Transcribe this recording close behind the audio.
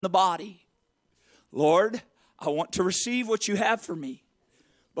the body. Lord, I want to receive what you have for me,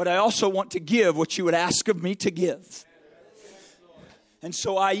 but I also want to give what you would ask of me to give. And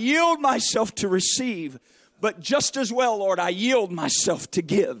so I yield myself to receive, but just as well, Lord, I yield myself to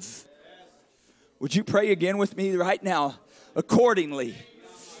give. Would you pray again with me right now? Accordingly,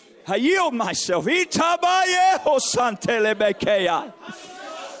 I yield myself. Itabayeho santelebekeya.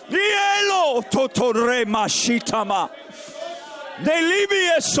 Dielo totore mashitama.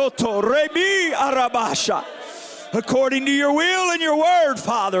 Delibie soto rebi arabasha. According to your will and your word,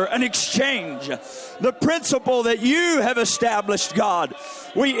 Father, an exchange. The principle that you have established, God,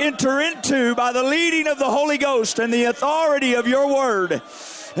 we enter into by the leading of the Holy Ghost and the authority of your word.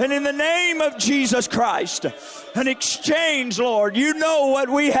 And in the name of Jesus Christ, an exchange, Lord. You know what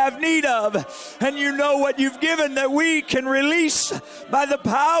we have need of, and you know what you've given that we can release by the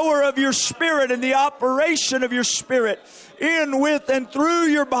power of your Spirit and the operation of your Spirit in, with, and through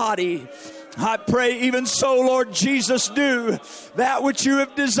your body. I pray even so, Lord Jesus, do that which you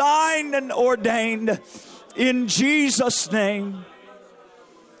have designed and ordained in Jesus' name.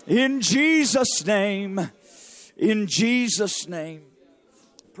 In Jesus' name. In Jesus' name.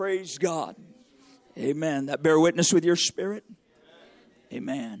 Praise God. Amen. That bear witness with your spirit?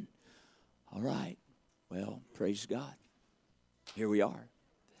 Amen. All right. Well, praise God. Here we are.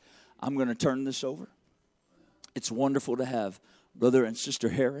 I'm going to turn this over. It's wonderful to have Brother and Sister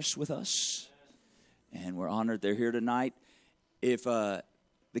Harris with us, and we're honored they're here tonight. If the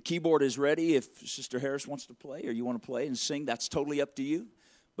keyboard is ready, if Sister Harris wants to play or you want to play and sing, that's totally up to you.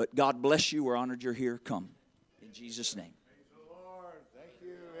 But God bless you. We're honored you're here. Come. In Jesus' name. Praise the Lord. Thank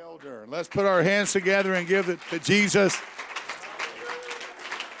you, Elder. Let's put our hands together and give it to Jesus.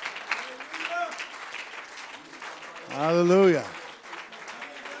 Hallelujah.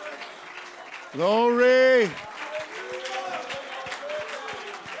 Glory.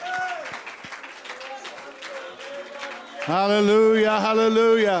 Hallelujah,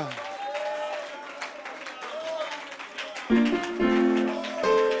 hallelujah.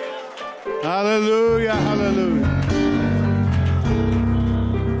 Hallelujah, hallelujah.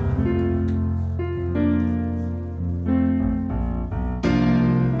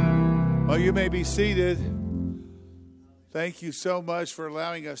 Well, you may be seated. Thank you so much for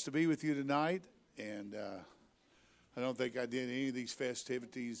allowing us to be with you tonight. And I don't think I did any of these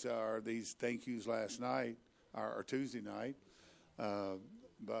festivities or these thank yous last night. Or Tuesday night,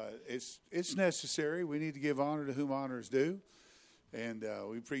 but it's necessary. We need to give honor to whom honor is due, and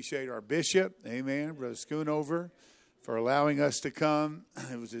we appreciate our bishop, amen, Brother Schoonover, for allowing us to come.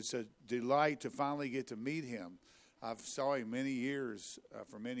 It's a delight to finally get to meet him. I've saw him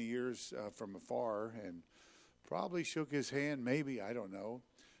for many years from afar, and probably shook his hand, maybe, I don't know,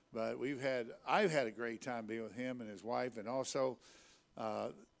 but I've had a great time being with him and his wife, and also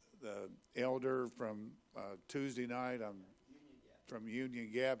the elder from Tuesday night. I'm from Union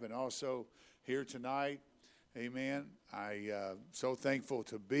Gap and also here tonight. Amen. So thankful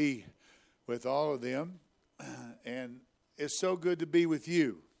to be with all of them. And it's so good to be with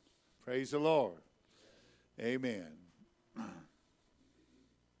you. Praise the Lord. Amen.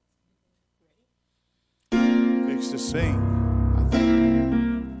 Fix to sing, I think.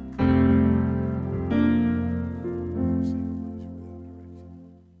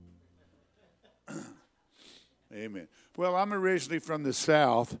 Amen. Well, I'm originally from the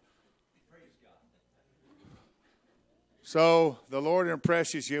South. So the Lord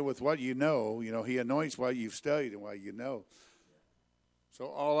impresses you with what you know. You know, he anoints what you've studied and what you know. So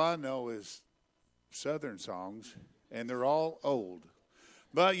all I know is Southern songs, and they're all old.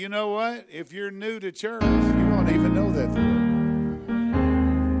 But you know what? If you're new to church, you won't even know that they're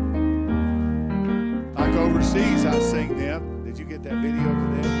old. Like overseas, I sing them. Did you get that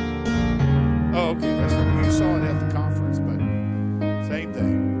video today? Oh, okay. That's what you saw it at the conference, but same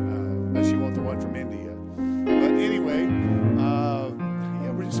thing. Unless you want the one from India. But anyway,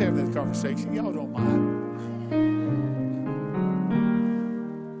 we're just having this conversation. Y'all don't mind.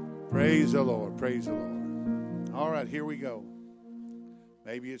 Praise the Lord. Praise the Lord. All right, here we go.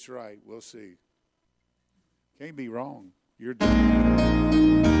 Maybe it's right. We'll see. Can't be wrong. You're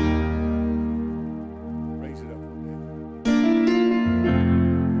done. Raise it up.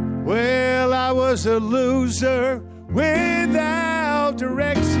 Well, I was a loser without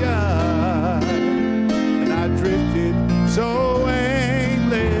direction, and I drifted so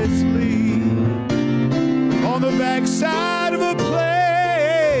aimlessly on the backside of a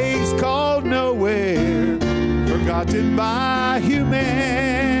place called nowhere, forgotten by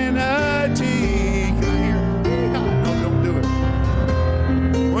humanity. Can I hear? No, don't do it.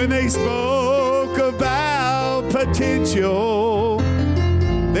 When they spoke about potential,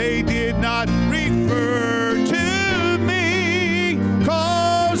 not refer to me,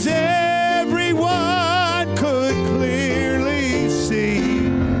 'cause everyone could clearly see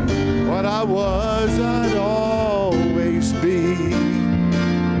what I was, I'd always be.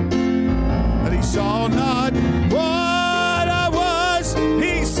 But he saw not what I was,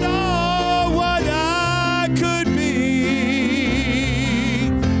 he saw what I could be.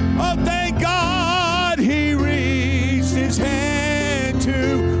 Oh, thank God he reached his hand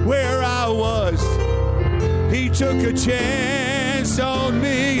to where I was. He took a chance on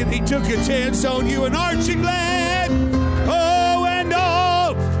me, and he took a chance on you. And aren't you glad? Oh, and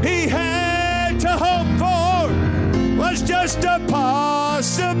all he had to hope for was just a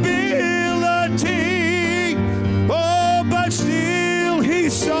possibility. Oh, but still he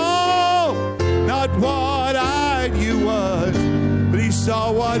saw not what I knew was, but he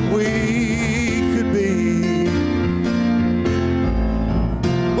saw what we could be.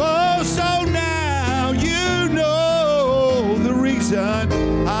 Oh, so now you know the reason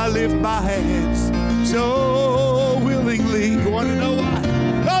I lift my hands so willingly. You want to know why?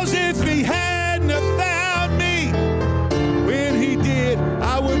 'Cause if he hadn't have found me when he did,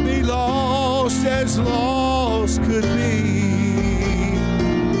 I would be lost as lost could be.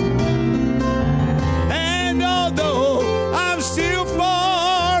 And although I'm still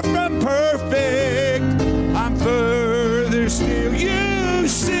far from perfect, I'm further still, you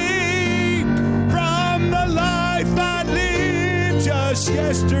see, from the life I lived just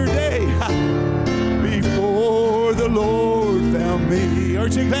yesterday before the Lord found me.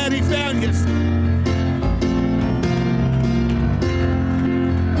 Aren't you glad he found you?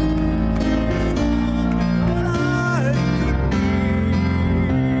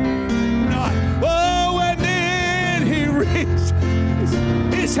 Oh, and then he reached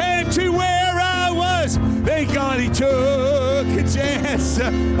his hand to where I was. Thank God he took a chance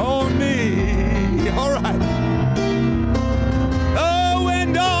on me. All right. Oh,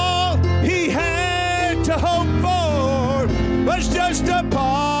 and all he had to hope for was just a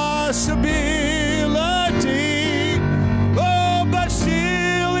possibility. Oh, but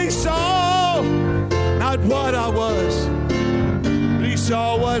still he saw not what I was, but he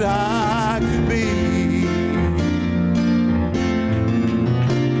saw what I could be.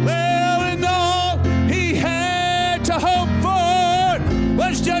 Well, and all he had to hope for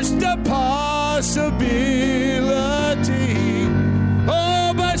was just a possibility.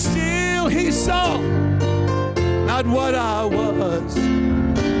 Oh, but still he saw not what I was,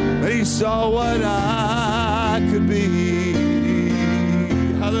 but he saw what I could be.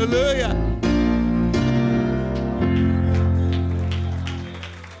 Hallelujah.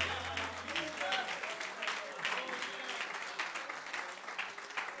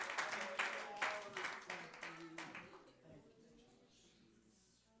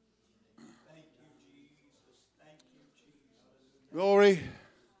 Glory.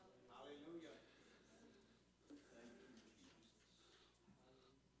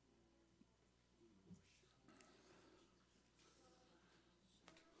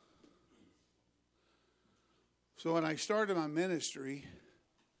 So when I started my ministry,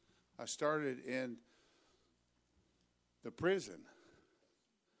 I started in the prison.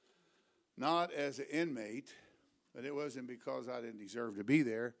 Not as an inmate, but it wasn't because I didn't deserve to be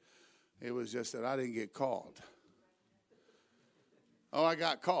there. It was just that I didn't get called. Oh, I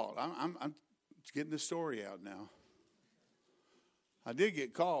got called. I'm getting the story out now. I did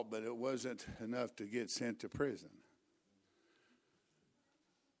get called, but it wasn't enough to get sent to prison.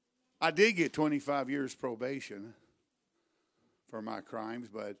 I did get 25 years probation for my crimes,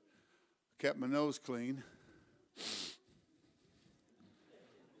 but kept my nose clean.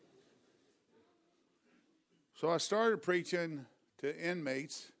 So I started preaching to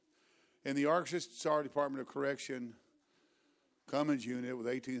inmates in the Arkansas Department of Correction Cummins unit with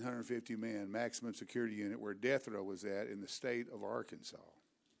 1,850 men, maximum security unit, where death row was at in the state of Arkansas.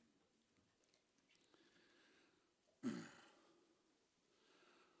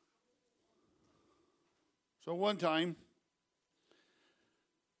 So one time,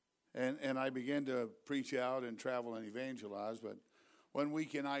 and I began to preach out and travel and evangelize, but one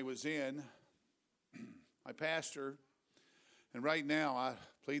weekend I was in, my pastor, and right now I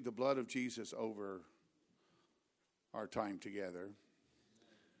plead the blood of Jesus over our time together.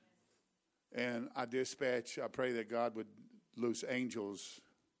 And I pray that God would loose angels.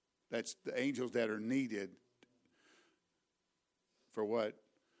 That's the angels that are needed for what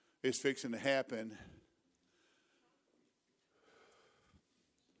is fixing to happen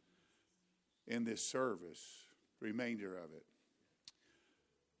in this service, remainder of it.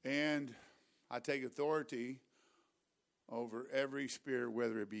 And I take authority over every spirit,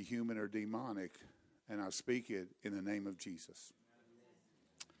 whether it be human or demonic, and I speak it in the name of Jesus.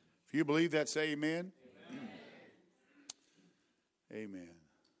 If you believe that, say amen. Amen. Amen.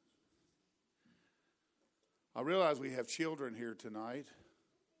 I realize we have children here tonight.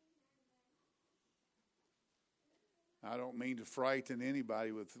 I don't mean to frighten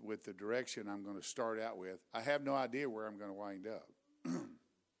anybody with the direction I'm going to start out with. I have no idea where I'm going to wind up.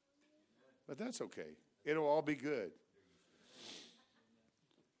 But that's okay. It'll all be good.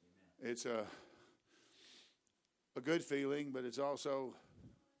 It's a good feeling, but it's also,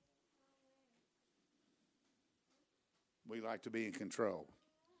 we like to be in control.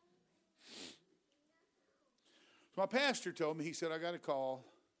 So my pastor told me, he said, I got a call.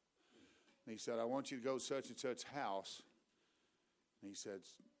 And he said, I want you to go to such and such house. And he said,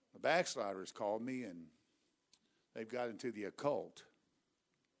 the backsliders called me and they've got into the occult.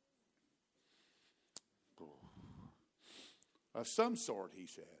 Of some sort, he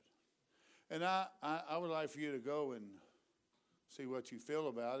said. And I would like for you to go and see what you feel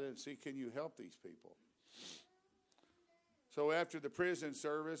about it and see, can you help these people? So after the prison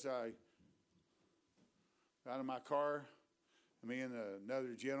service, I got in my car, me and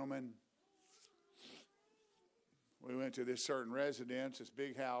another gentleman. We went to this certain residence, this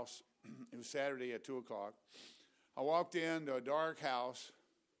big house. It was Saturday at 2 o'clock. I walked into a dark house.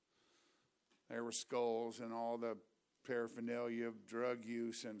 There were skulls and all the paraphernalia of drug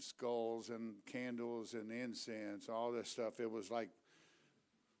use and skulls and candles and incense, all this stuff. It was like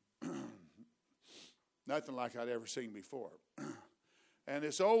nothing like I'd ever seen before. And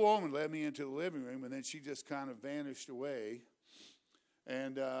this old woman led me into the living room, and then she just kind of vanished away.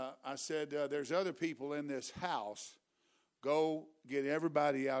 And I said, there's other people in this house. Go get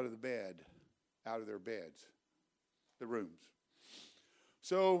everybody out of the bed, out of their beds, the rooms.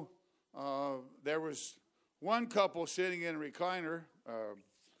 So there was one couple sitting in a recliner.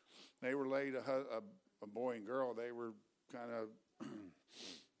 They were laid, a boy and girl. They were kind of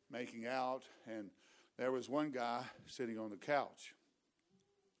making out. And there was one guy sitting on the couch.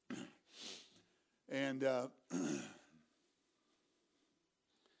 And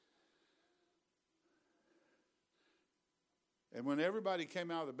and when everybody came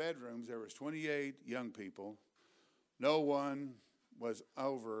out of the bedrooms, there was 28 young people. No one was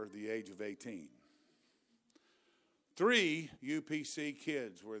over the age of 18. 3 UPC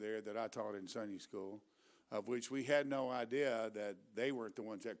kids were there that I taught in Sunday school, of which we had no idea that they weren't the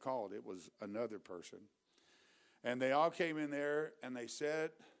ones that called. It was another person. And they all came in there, and they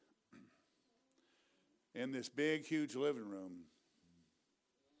sat in this big, huge living room.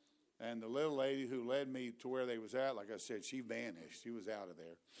 And the little lady who led me to where they was at, like I said, she vanished. She was out of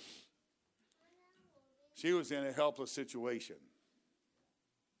there. She was in a helpless situation.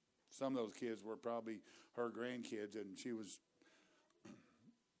 Some of those kids were probably her grandkids, and she was.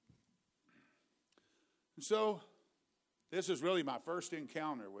 And so, this is really my first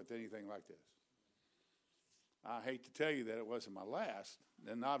encounter with anything like this. I hate to tell you that it wasn't my last,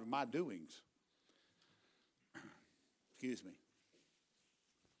 and not of my doings. Excuse me.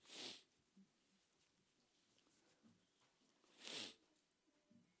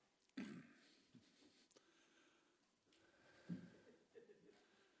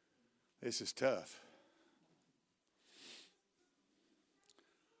 This is tough.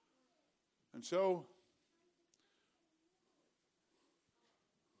 And so,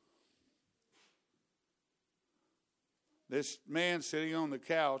 this man sitting on the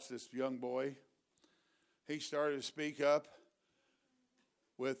couch, this young boy, he started to speak up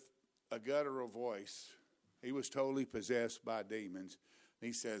with a guttural voice. He was totally possessed by demons.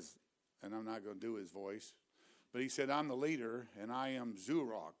 He says, and I'm not going to do his voice, but he said, I'm the leader, and I am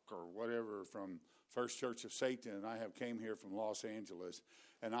Zurok, or whatever, from First Church of Satan, and I have came here from Los Angeles,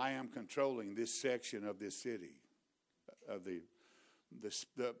 and I am controlling this section of this city. Of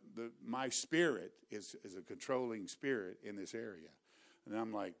my spirit is a controlling spirit in this area. And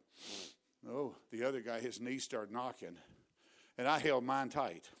I'm like, oh, the other guy, his knees started knocking, and I held mine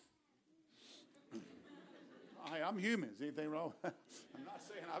tight. I'm human. Is anything wrong? I'm not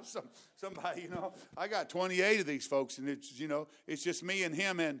saying I'm somebody, I got 28 of these folks, and it's just me and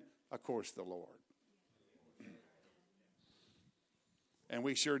him and, of course, the Lord. And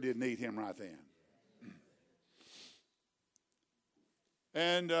we sure did need him right then.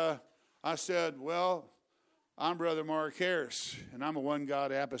 And I said, well, I'm Brother Mark Harris, and I'm a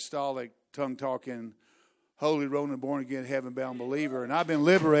one-God apostolic, tongue-talking, holy, rolling, born-again, heaven-bound believer, and I've been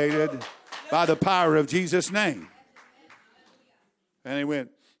liberated by the power of Jesus' name. And he went,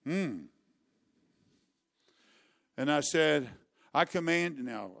 And I said, I command,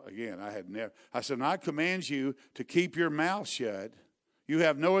 now again, I said, I command you to keep your mouth shut. You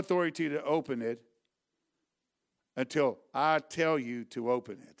have no authority to open it until I tell you to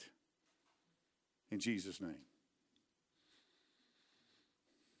open it. In Jesus' name.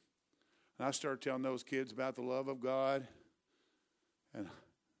 And I started telling those kids about the love of God.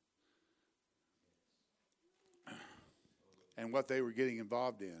 And what they were getting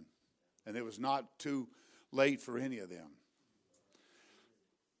involved in. And it was not too late for any of them.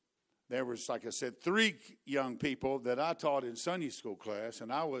 There was, like I said, 3 young people that I taught in Sunday school class, and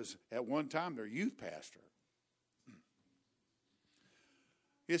I was, at one time, their youth pastor.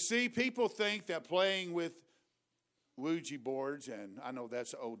 You see, people think that playing with Ouija boards, and I know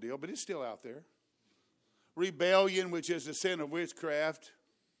that's an old deal, but it's still out there. Rebellion, which is the sin of witchcraft.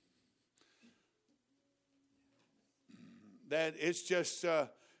 That it's just a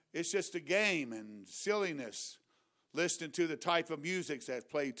game and silliness. Listening to the type of music that's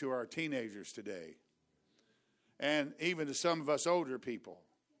played to our teenagers today. And even to some of us older people.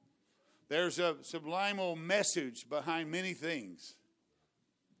 There's a subliminal message behind many things.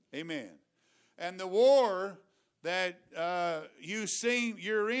 Amen. And the war that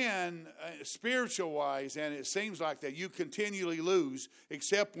you're in spiritual wise, and it seems like that you continually lose,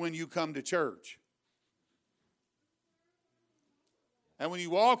 except when you come to church. And when you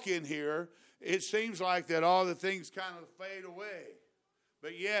walk in here, it seems like that all the things kind of fade away.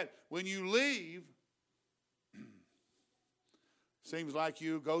 But yet, when you leave, seems like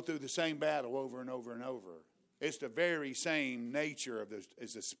you go through the same battle over and over and over. It's the very same nature of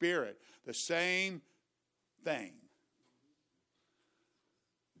the Spirit, the same thing.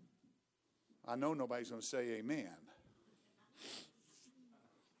 I know nobody's going to say amen.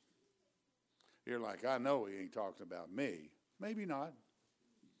 You're like, I know he ain't talking about me. Maybe not.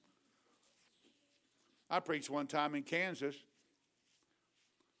 I preached one time in Kansas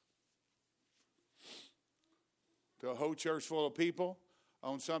to a whole church full of people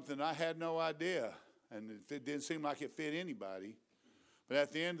on something I had no idea. And it didn't seem like it fit anybody. But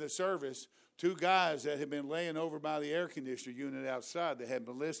at the end of the service, 2 guys that had been laying over by the air conditioner unit outside that had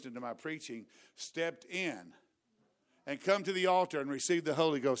been listening to my preaching stepped in and come to the altar and received the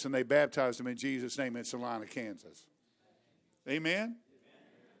Holy Ghost, and they baptized them in Jesus' name in Salina, Kansas. Amen?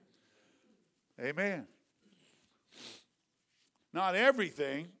 Amen. Amen. Not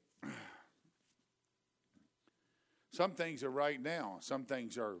everything. Some things are right now. Some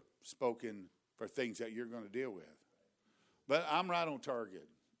things are spoken for things that you're going to deal with. But I'm right on target.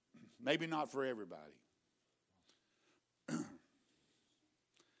 Maybe not for everybody.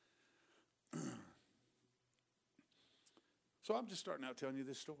 So I'm just starting out telling you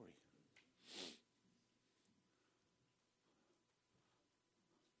this story.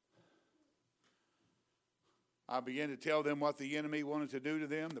 I began to tell them what the enemy wanted to do to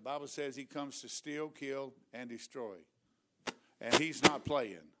them. The Bible says he comes to steal, kill, and destroy. And he's not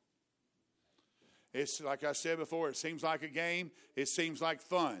playing. It's like I said before, it seems like a game. It seems like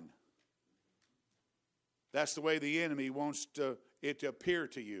fun. That's the way the enemy wants it to appear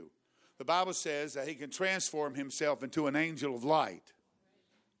to you. The Bible says that he can transform himself into an angel of light.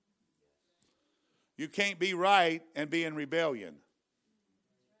 You can't be right and be in rebellion.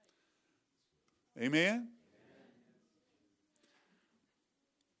 Amen?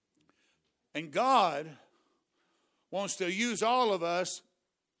 And God wants to use all of us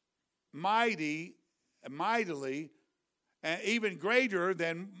mightily, and even greater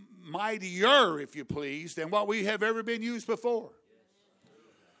than mightier, if you please, than what we have ever been used before.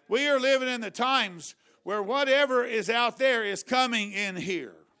 We are living in the times where whatever is out there is coming in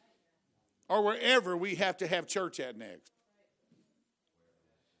here, or wherever we have to have church at next.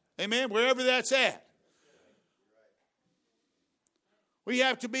 Amen? Wherever that's at. We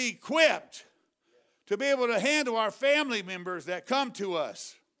have to be equipped to be able to handle our family members that come to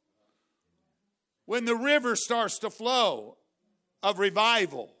us when the river starts to flow of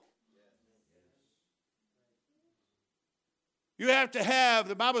revival. You have to have,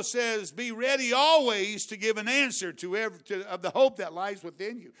 the Bible says, be ready always to give an answer of the hope that lies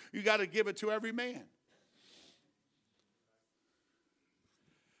within you. You got to give it to every man.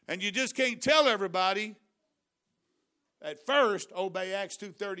 And you just can't tell everybody at first, obey Acts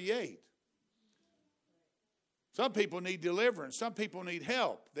 2:38. Some people need deliverance. Some people need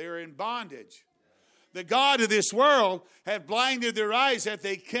help. They're in bondage. The God of this world has blinded their eyes that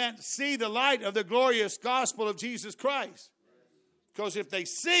they can't see the light of the glorious gospel of Jesus Christ. Because if they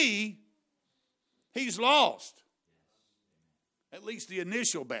see, he's lost. At least the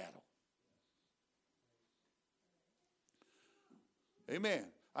initial battle. Amen.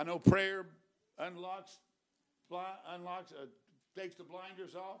 I know prayer unlocks takes the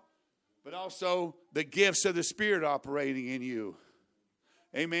blinders off, but also the gifts of the Spirit operating in you.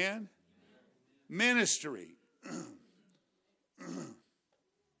 Amen? Ministry.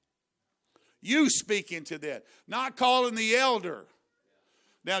 You speak into that. Not calling the elder.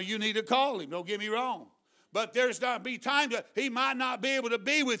 Now, you need to call him. Don't get me wrong. But there's not be time that he might not be able to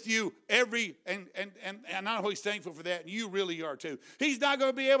be with you and I'm always thankful for that, and you really are too. He's not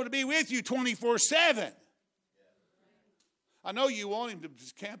going to be able to be with you 24/7. I know you want him to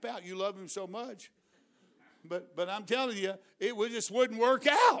just camp out. You love him so much. But I'm telling you, it just wouldn't work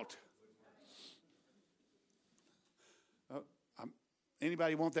out.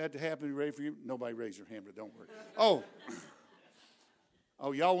 Anybody want that to happen? You ready for you? Nobody raise your hand, but don't worry.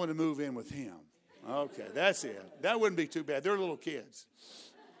 Oh, y'all want to move in with him. Okay, that's it. That wouldn't be too bad. They're little kids.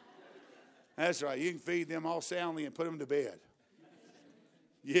 That's right. You can feed them all soundly and put them to bed.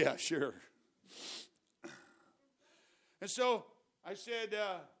 Yeah, sure. And so I said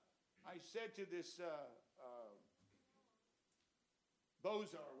to this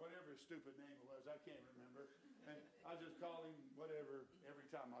Bozar, whatever his stupid name was, I can't remember. And I just call him whatever. Every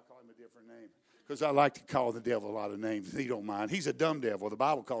time I call him a different name. Because I like to call the devil a lot of names. He don't mind. He's a dumb devil. The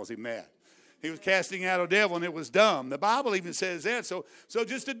Bible calls him that. He was casting out a devil and it was dumb. The Bible even says that. So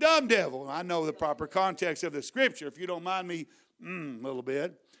just a dumb devil. I know the proper context of the scripture, if you don't mind me a little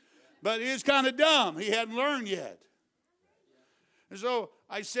bit. But he's kind of dumb. He hadn't learned yet. And so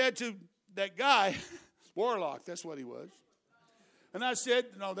I said to that guy, warlock, that's what he was. And I said,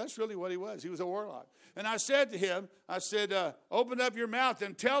 no, that's really what he was. He was a warlock. And I said to him, open up your mouth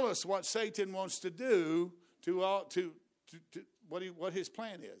and tell us what Satan wants to do to what his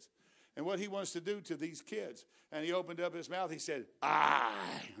plan is. And what he wants to do to these kids. And he opened up his mouth. He said,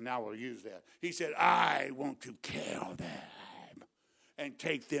 now we'll use that. He said, I want to kill them and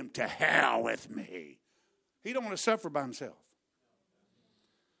take them to hell with me. He don't want to suffer by himself.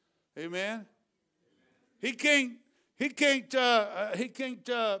 Amen. He can't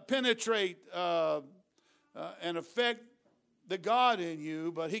penetrate and affect the God in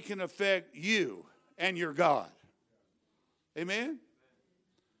you, but he can affect you and your God. Amen.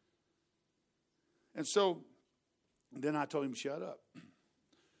 And so then I told him, shut up.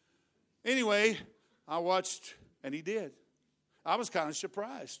 Anyway, I watched, and he did. I was kind of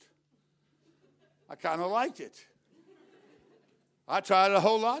surprised. I kind of liked it. I tried a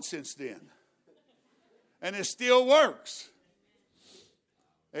whole lot since then. And it still works.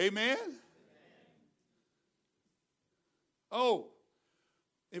 Amen? Oh,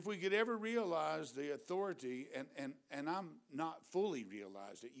 if we could ever realize the authority, and I'm not fully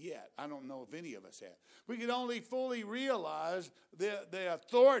realized it yet. I don't know if any of us have. We could only fully realize the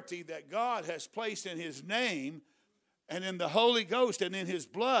authority that God has placed in his name and in the Holy Ghost and in his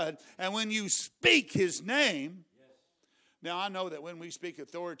blood. And when you speak his name, now I know that when we speak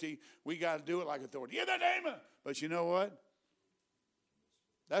authority, we got to do it like authority. In the name of, but you know what?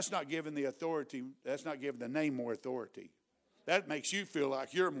 That's not giving the authority, that's not giving the name more authority. That makes you feel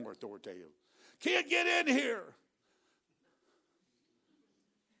like you're more authoritative. Can't get in here.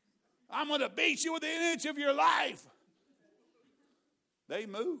 I'm going to beat you within an inch of your life. They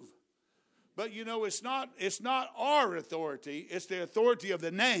move. But you know, it's not our authority. It's the authority of the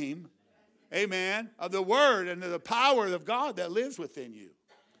name, amen, of the word and of the power of God that lives within you.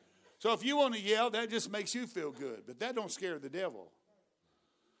 So if you want to yell, that just makes you feel good. But that don't scare the devil.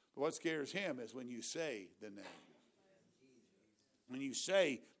 But what scares him is when you say the name. When you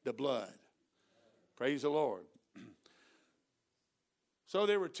say the blood. Praise the Lord. So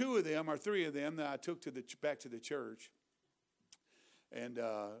there were two of them or three of them that I took back to the church. And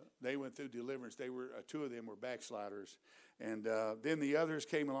they went through deliverance. They were two of them were backsliders. And then the others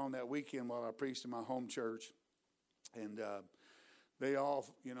came along that weekend while I preached in my home church. And they all,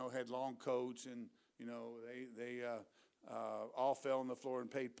 had long coats. And, they all fell on the floor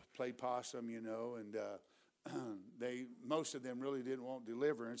and played possum, And most of them really didn't want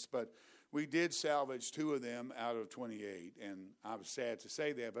deliverance, but we did salvage two of them out of 28, and I was sad to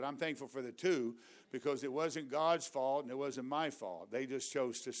say that, but I'm thankful for the two because it wasn't God's fault and it wasn't my fault. They just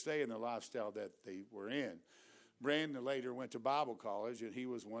chose to stay in the lifestyle that they were in. Brandon later went to Bible college, and he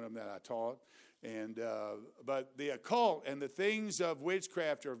was one of them that I taught. And but the occult and the things of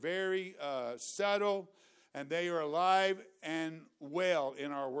witchcraft are very subtle, and they are alive and well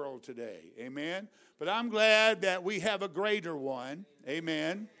in our world today. Amen. But I'm glad that we have a greater one.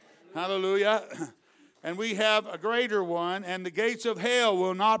 Amen. Hallelujah. And we have a greater one, and the gates of hell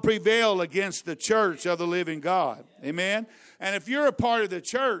will not prevail against the church of the living God. Amen. And if you're a part of the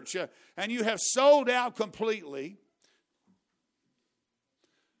church and you have sold out completely,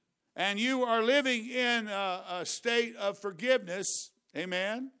 and you are living in a state of forgiveness,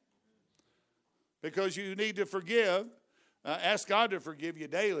 amen, because you need to forgive, ask God to forgive you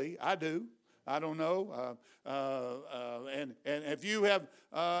daily. I do. I don't know. And if you have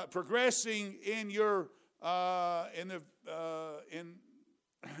progressing in your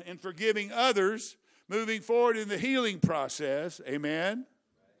in forgiving others, moving forward in the healing process, amen.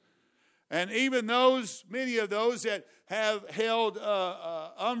 And even those, many of those that have held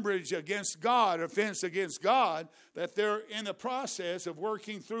umbrage against God, offense against God, that they're in the process of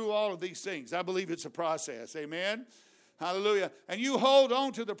working through all of these things. I believe it's a process, amen. Hallelujah. And you hold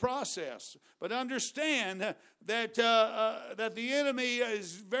on to the process. But understand that the enemy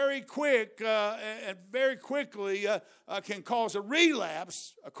is very quick and very quickly can cause a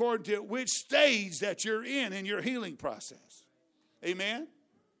relapse according to which stage that you're in your healing process. Amen.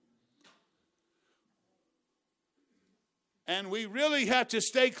 And we really have to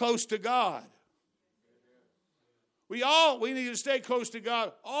stay close to God. We need to stay close to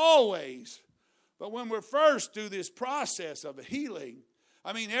God always. But when we're first through this process of healing,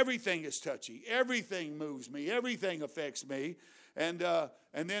 I mean, everything is touchy. Everything moves me. Everything affects me. And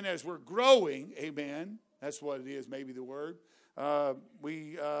then as we're growing, amen, that's what it is, maybe the word,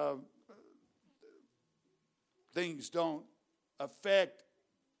 things don't affect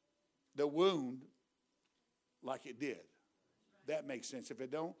the wound like it did. That makes sense. If it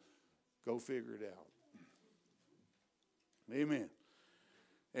don't, go figure it out. Amen.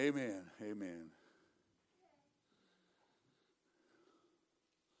 Amen. Amen.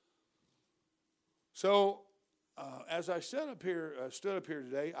 So, as I stood up here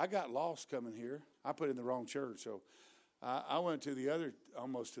today, I got lost coming here. I put in the wrong church, so I went to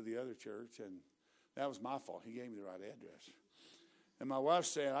almost to the other church, and that was my fault. He gave me the right address. And my wife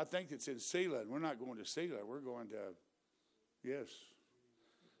said, I think it's in Selah, and we're not going to Selah. We're going to, yes,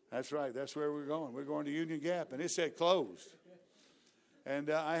 that's right. That's where we're going. We're going to Union Gap, and it said closed.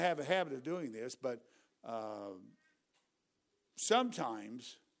 And I have a habit of doing this, but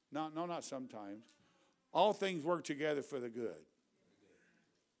sometimes, not sometimes, all things work together for the good.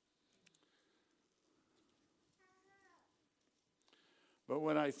 But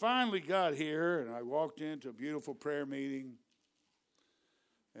when I finally got here and I walked into a beautiful prayer meeting,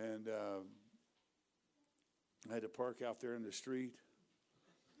 and I had to park out there in the street.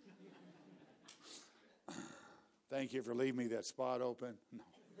 Thank you for leaving me that spot open. No.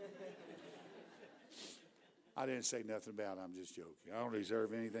 I didn't say nothing about it. I'm just joking. I don't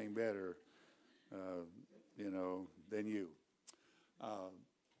deserve anything better, than you.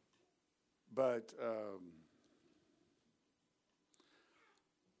 But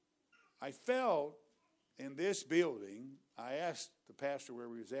I felt in this building, I asked the pastor where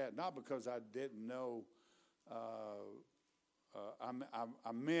we was at, not because I didn't know,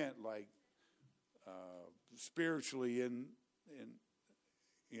 I meant like spiritually in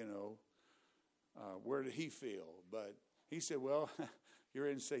where did he feel? But he said, well, you're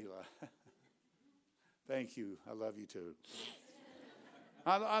in Selah. Thank you. I love you too.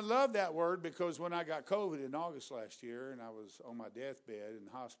 I love that word because when I got COVID in August last year and I was on my deathbed in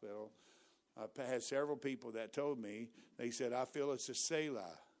the hospital, I had several people that told me, they said, I feel it's a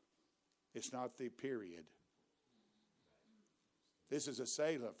Selah. It's not the period. This is a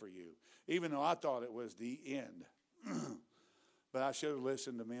Selah for you. Even though I thought it was the end. But I should have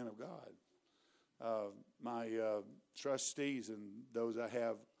listened to men of God. My trustees and those I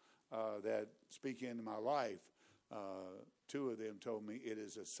have that speak into my life, two of them told me it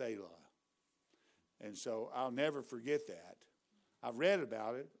is a Selah. And so I'll never forget that. I've read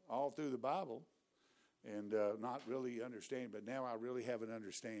about it all through the Bible and not really understanding, but now I really have an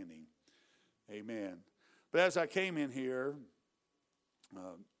understanding. Amen. But as I came in here,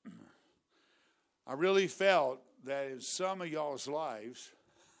 I really felt that in some of y'all's lives,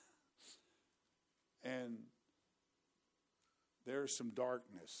 and there's some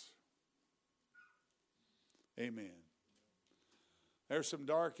darkness. Amen. There's some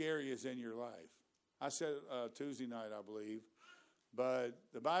dark areas in your life. I said Tuesday night, I believe, but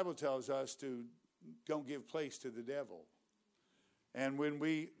the Bible tells us to don't give place to the devil. And when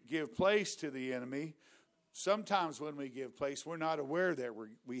we give place to the enemy, sometimes when we give place, we're not aware that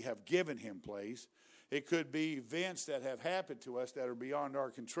we have given him place. It could be events that have happened to us that are beyond our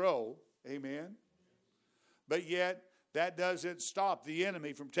control. Amen. But yet, that doesn't stop the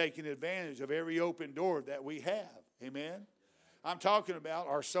enemy from taking advantage of every open door that we have. Amen. I'm talking about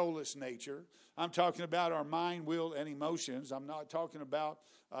our soulless nature. I'm talking about our mind, will, and emotions. I'm not talking about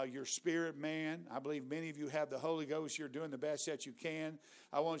your spirit man. I believe many of you have the Holy Ghost. You're doing the best that you can.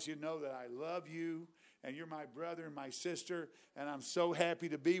 I want you to know that I love you, and you're my brother and my sister, and I'm so happy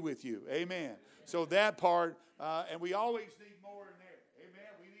to be with you. Amen. So that part, and we always need more in there. Amen.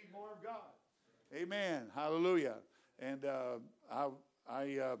 We need more of God. Amen. Hallelujah. And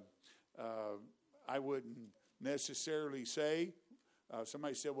I wouldn't necessarily say,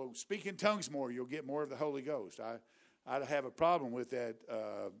 somebody said, well, speak in tongues more, you'll get more of the Holy Ghost. I'd have a problem with that,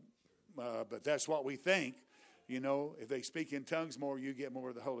 but that's what we think. You know, if they speak in tongues more, you get more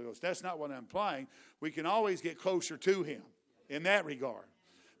of the Holy Ghost. That's not what I'm implying. We can always get closer to Him in that regard.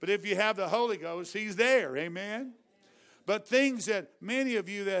 But if you have the Holy Ghost, He's there. Amen? But things that many of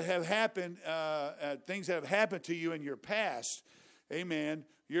you that have happened, things that have happened to you in your past, amen,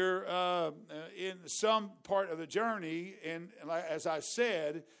 you're in some part of the journey, and as I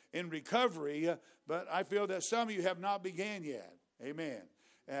said, in recovery, but I feel that some of you have not began yet. Amen.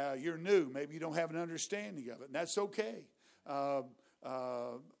 You're new. Maybe you don't have an understanding of it, and that's okay.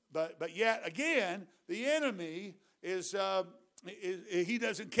 But yet again, the enemy is he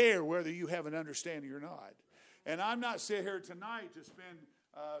doesn't care whether you have an understanding or not. And I'm not sitting here tonight to spend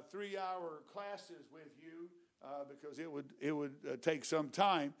 3-hour classes with you because it would take some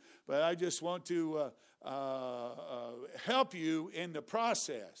time. But I just want to help you in the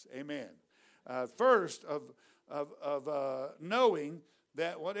process. Amen. First of knowing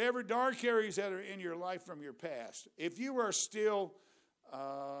that whatever dark areas that are in your life from your past, if you are still,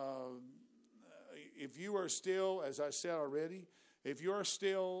 as I said already, if you are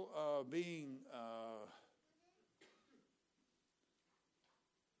still being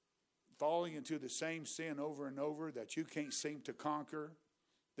falling into the same sin over and over that you can't seem to conquer,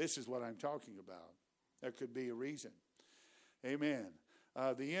 this is what I'm talking about. There could be a reason. Amen.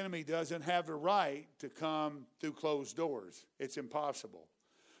 The enemy doesn't have the right to come through closed doors. It's impossible.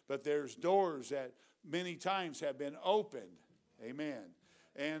 But there's doors that many times have been opened. Amen.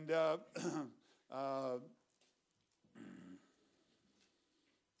 And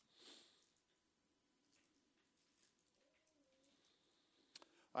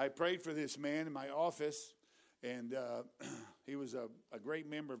I prayed for this man in my office, and he was a great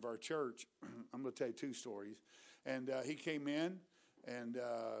member of our church. I'm going to tell you 2 stories. And he came in, and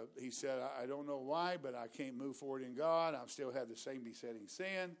he said, I don't know why, but I can't move forward in God. I still have the same besetting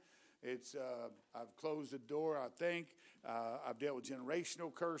sin. I've closed the door, I think. I've dealt with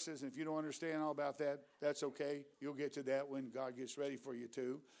generational curses, and if you don't understand all about that, that's okay. You'll get to that when God gets ready for you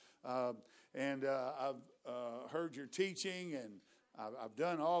to. And I've heard your teaching, and I've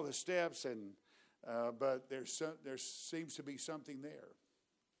done all the steps, and but there seems to be something there.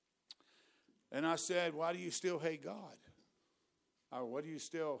 And I said, why do you still hate God? Or why do you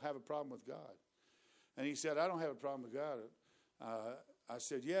still have a problem with God? And he said, I don't have a problem with God. I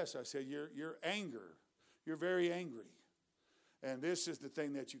said, yes. I said, your anger, you're very angry. And this is the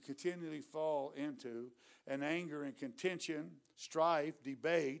thing that you continually fall into, and anger and contention, strife,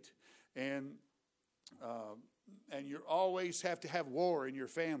 debate, and you always have to have war in your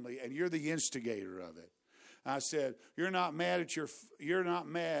family, and you're the instigator of it. I said, you're not mad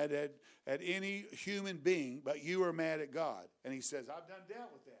at any human being, but you are mad at God. And he says, I've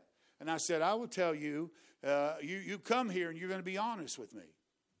dealt with that. And I said, I will tell you, you come here and you're going to be honest with me.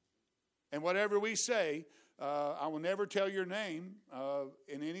 And whatever we say, I will never tell your name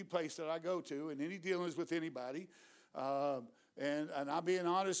in any place that I go to, in any dealings with anybody. And I'm being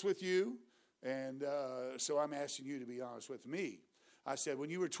honest with you. And so I'm asking you to be honest with me. I said,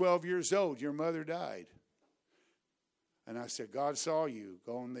 when you were 12 years old, your mother died. And I said, God saw you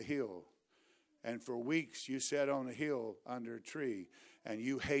go on the hill. And for weeks you sat on a hill under a tree. And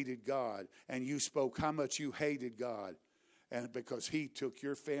you hated God. And you spoke how much you hated God. And because he took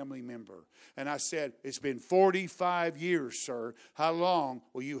your family member. And I said, it's been 45 years, sir. How long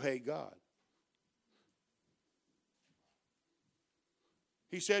will you hate God?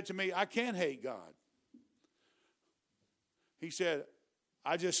 He said to me, I can't hate God. He said,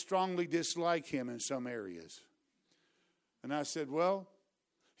 I just strongly dislike him in some areas. And I said, well,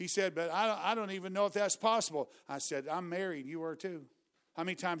 he said, but I don't even know if that's possible. I said, I'm married. You are too. How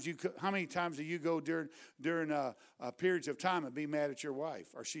many times do you go during periods of time and be mad at your wife,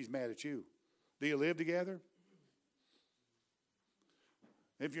 or she's mad at you? Do you live together?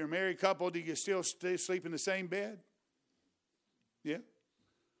 If you're a married couple, do you still sleep in the same bed? Yeah.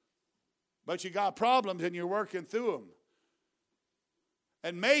 But you got problems and you're working through them.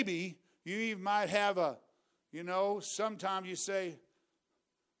 And maybe you even might have sometimes you say,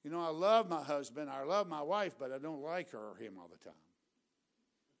 You know, I love my husband, I love my wife, but I don't like her or him all the time.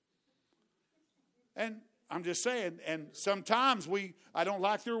 And I'm just saying, and sometimes I don't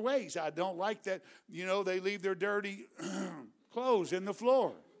like their ways. I don't like that, they leave their dirty clothes in the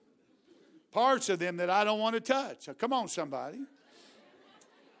floor. Parts of them that I don't want to touch. So come on, somebody.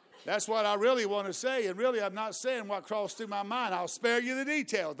 That's what I really want to say. And really, I'm not saying what crossed through my mind. I'll spare you the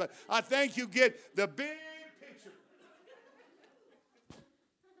details. But I think you get the big picture.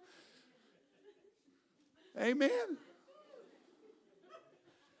 Amen.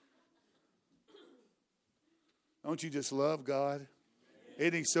 Don't you just love God?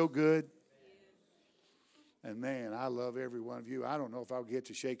 Isn't He so good? And man, I love every one of you. I don't know if I'll get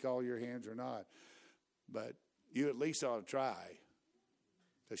to shake all your hands or not, but you at least ought to try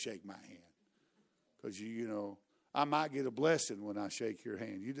to shake my hand. Because, I might get a blessing when I shake your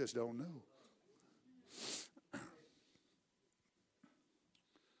hand. You just don't know.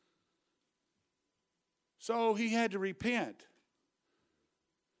 So he had to repent.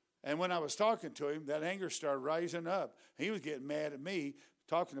 And when I was talking to him, that anger started rising up. He was getting mad at me,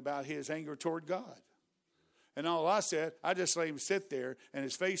 talking about his anger toward God. And all I said, I just let him sit there, and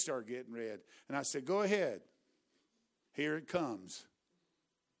his face started getting red. And I said, go ahead. Here it comes.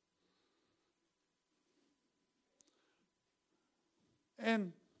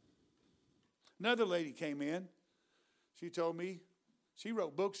 And another lady came in. She told me, she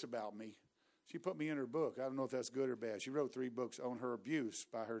wrote books about me. She put me in her book. I don't know if that's good or bad. She wrote 3 books on her abuse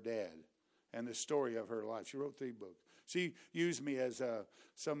by her dad and the story of her life. She wrote 3 books. She used me as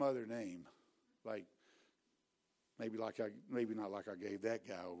some other name, like maybe not like I gave that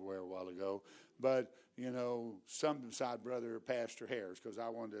guy over there a while ago, but some side brother Pastor Harris, because I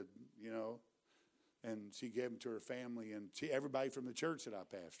wanted to, and she gave them to her family and everybody from the church that I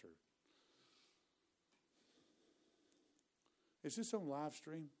pastored. Is this on live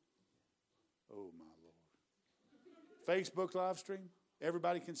stream? Oh, my Lord. Facebook live stream?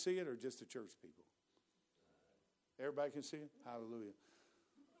 Everybody can see it or just the church people? Everybody can see it? Hallelujah.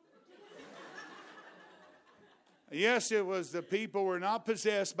 Yes, it was the people were not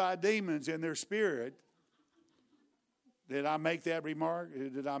possessed by demons in their spirit. Did I make that remark?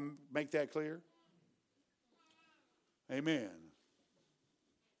 Did I make that clear? Amen.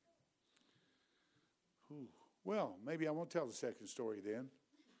 Well, maybe I won't tell the second story then.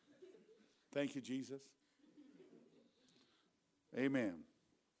 Thank you, Jesus. Amen.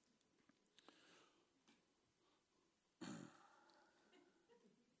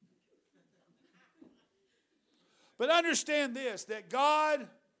 But understand this, that God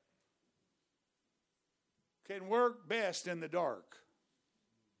can work best in the dark.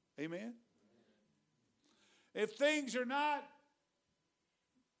 Amen. If things are not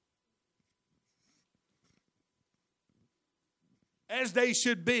as they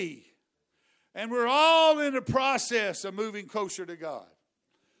should be, and we're all in the process of moving closer to God.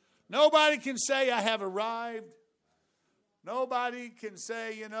 Nobody can say, I have arrived. Nobody can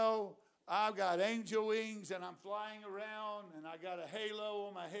say, I've got angel wings and I'm flying around and I got a halo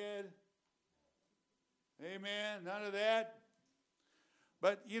on my head. Amen. None of that.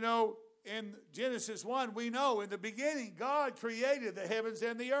 But, in Genesis 1, we know in the beginning, God created the heavens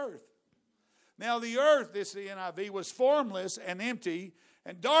and the earth. Now, the earth, this is the NIV, was formless and empty,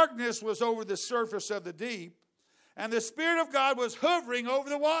 and darkness was over the surface of the deep, and the Spirit of God was hovering over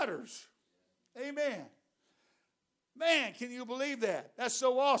the waters. Amen. Man, can you believe that? That's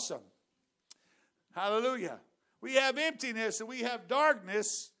so awesome. Hallelujah. We have emptiness and we have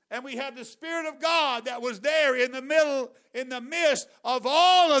darkness, and we have the Spirit of God that was there in the midst of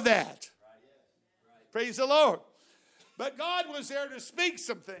all of that. Praise the Lord. But God was there to speak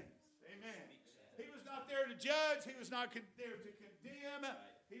some things. Amen. He was not there to judge. He was not there to condemn.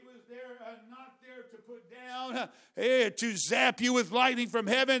 He was there, not there to put down, to zap you with lightning from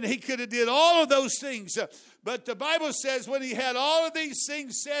heaven. He could have did all of those things. But the Bible says when he had all of these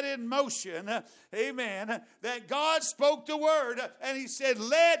things set in motion, amen, that God spoke the word and he said,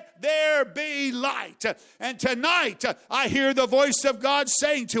 let there be light. And tonight I hear the voice of God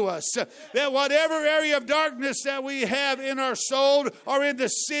saying to us that whatever area of darkness that we have in our soul or in the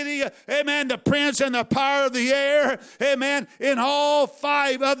city, amen, the prince and the power of the air, amen, in all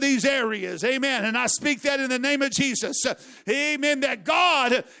 5 of these areas, areas. Amen. And I speak that in the name of Jesus. Amen. That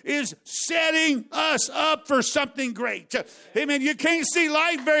God is setting us up for something great. Amen. You can't see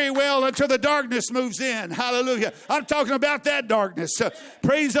light very well until the darkness moves in. Hallelujah. I'm talking about that darkness.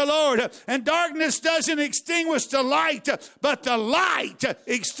 Praise the Lord. And darkness doesn't extinguish the light, but the light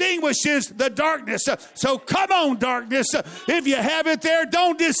extinguishes the darkness. So come on, darkness. If you have it there,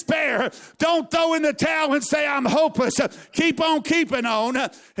 don't despair. Don't throw in the towel and say, I'm hopeless. Keep on keeping on.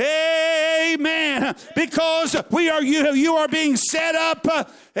 Amen. Because you are being set up,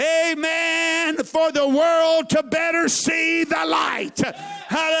 amen, for the world to better see the light.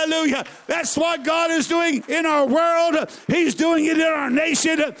 Hallelujah. That's what God is doing in our world. He's doing it in our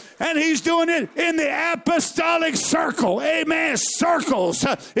nation, and He's doing it in the apostolic circle. Amen. Circles,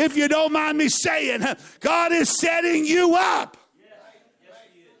 if you don't mind me saying. God is setting you up.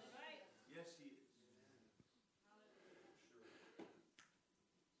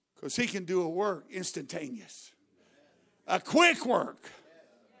 Because He can do a work instantaneous. A quick work.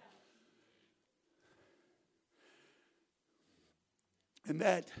 And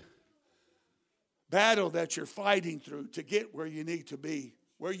that battle that you're fighting through to get where you need to be,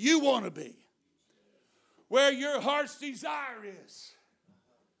 where you want to be, where your heart's desire is,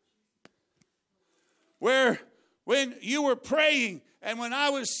 where when you were praying and when I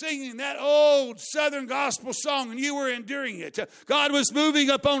was singing that old Southern gospel song and you were enduring it, God was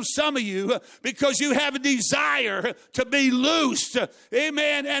moving upon some of you because you have a desire to be loosed,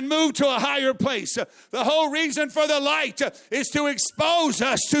 amen, and move to a higher place. The whole reason for the light is to expose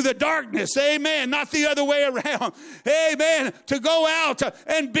us to the darkness, amen, not the other way around, amen, to go out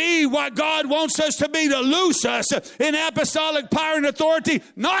and be what God wants us to be, to loose us in apostolic power and authority,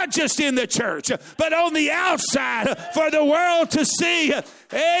 not just in the church, but on the outside for the world to see.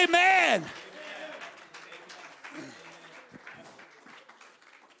 Amen.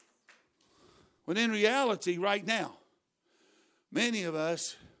 When in reality, right now, many of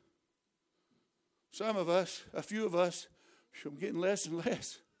us, some of us, a few of us, I'm getting less and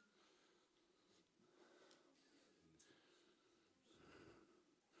less.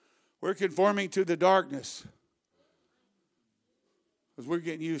 We're conforming to the darkness because we're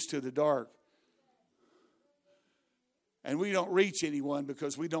getting used to the dark. And we don't reach anyone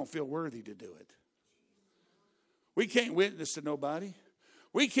because we don't feel worthy to do it. We can't witness to nobody.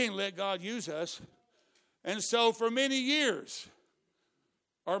 We can't let God use us. And so for many years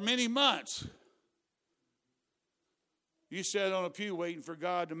or many months, you sat on a pew waiting for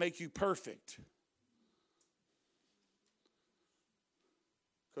God to make you perfect.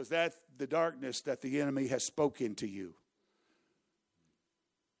 Because that's the darkness that the enemy has spoken to you.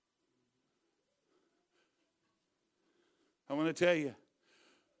 I want to tell you,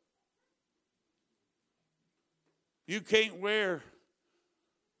 you can't wear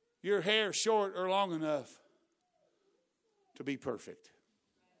your hair short or long enough to be perfect.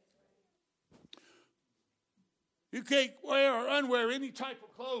 You can't wear or unwear any type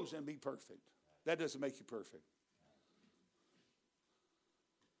of clothes and be perfect. That doesn't make you perfect.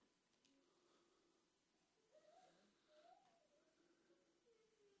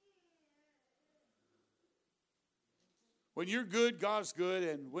 When you're good, God's good,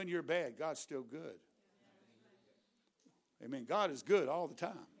 and when you're bad, God's still good. Amen. God is good all the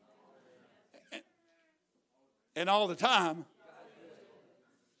time. And all the time,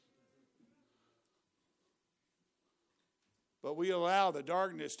 but we allow the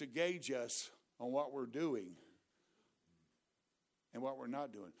darkness to gauge us on what we're doing and what we're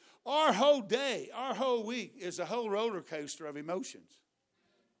not doing. Our whole day, our whole week is a whole roller coaster of emotions.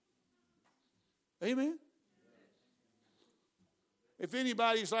 Amen. If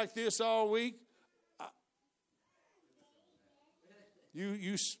anybody's like this all week, you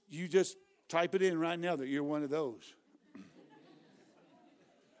just type it in right now that you're one of those.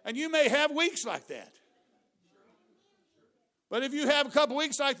 And you may have weeks like that. But if you have a couple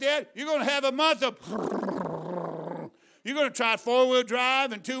weeks like that, you're going to have a month of... You're going to try 4-wheel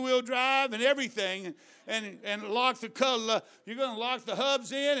drive and 2-wheel drive and everything and lock the color. You're going to lock the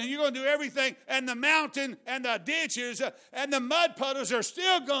hubs in and you're going to do everything. And the mountain and the ditches and the mud puddles are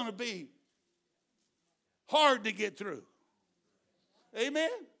still going to be hard to get through. Amen?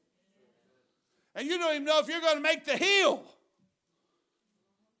 And you don't even know if you're going to make the hill.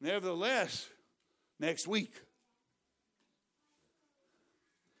 Nevertheless, next week,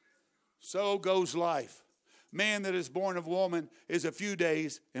 so goes life. Man that is born of woman is a few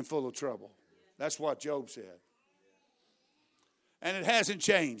days and full of trouble. That's what Job said. And it hasn't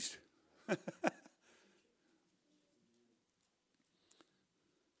changed.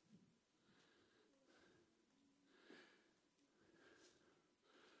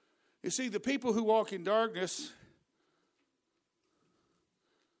 You see, the people who walk in darkness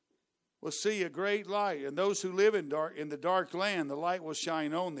will see a great light. And those who live in the dark land, the light will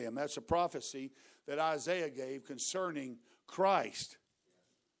shine on them. That's a prophecy that Isaiah gave concerning Christ.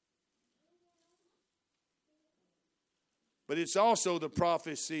 But it's also the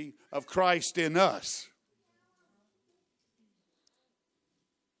prophecy of Christ in us.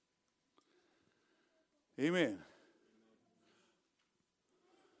 Amen.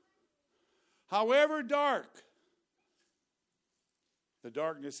 However dark the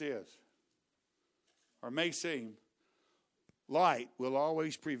darkness is, or may seem, light will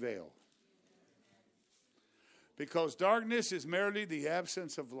always prevail. Because darkness is merely the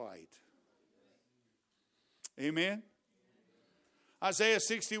absence of light. Amen. Isaiah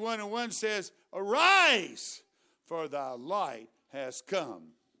 61:1 says, "Arise, for thy light has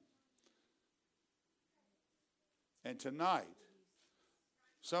come." And tonight,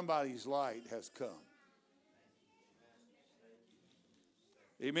 somebody's light has come.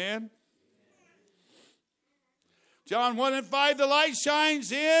 Amen. John 1:5, the light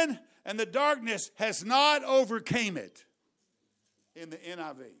shines in, and the darkness has not overcame it. In the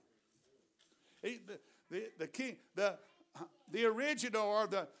NIV. The original, or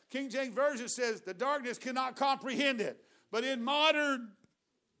the King James Version, says the darkness cannot comprehend it. But in modern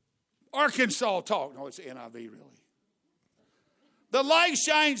Arkansas talk, no, it's NIV really. The light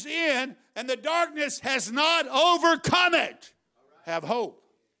shines in, and the darkness has not overcome it. Have hope.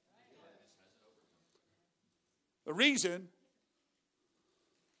 The reason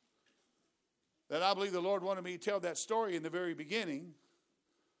that I believe the Lord wanted me to tell that story in the very beginning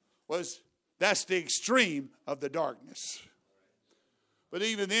was that's the extreme of the darkness. But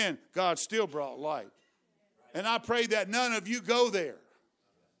even then, God still brought light. And I pray that none of you go there.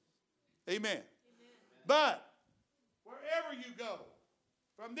 Amen. But wherever you go,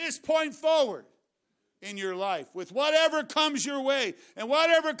 from this point forward in your life, with whatever comes your way and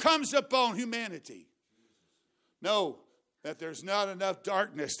whatever comes upon humanity, know that there's not enough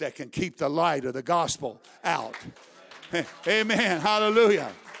darkness that can keep the light of the gospel out. Amen.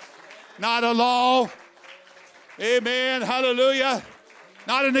 Hallelujah. Not a law. Amen. Hallelujah.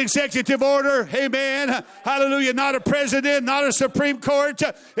 Not an executive order. Amen. Hallelujah. Not a president, not a Supreme Court.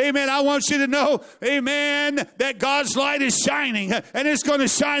 Amen. I want you to know, amen, that God's light is shining. And it's going to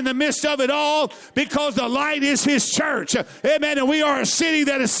shine in the midst of it all because the light is His church. Amen. And we are a city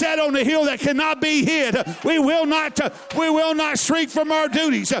that is set on a hill that cannot be hid. We will not shrink from our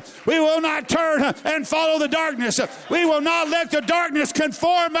duties. We will not turn and follow the darkness. We will not let the darkness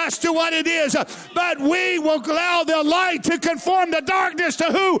conform us to what it is. But we will allow the light to conform the darkness to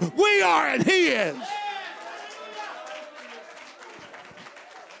who we are and He is.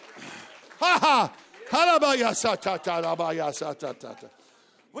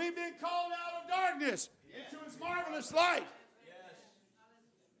 We've been called out of darkness into His marvelous light.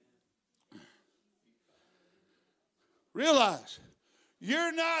 Realize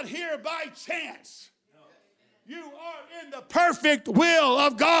you're not here by chance. You are in the perfect will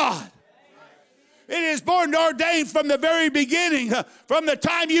of God. It is born and ordained from the very beginning, from the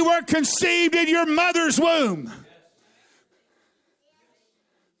time you were conceived in your mother's womb.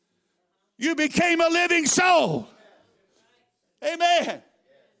 You became a living soul. Amen.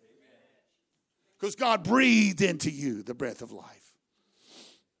 Because God breathed into you the breath of life.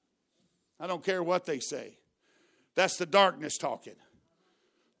 I don't care what they say. That's the darkness talking.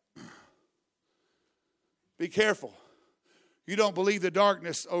 Be careful. You don't believe the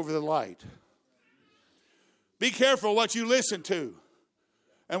darkness over the light. Be careful what you listen to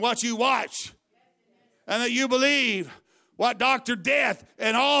and what you watch. And that you believe what Dr. Death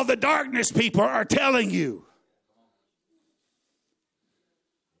and all the darkness people are telling you.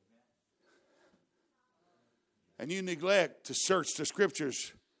 And you neglect to search the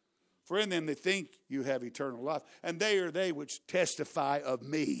Scriptures, for in them they think you have eternal life. And they are they which testify of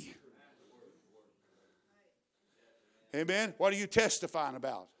me. Amen? What are you testifying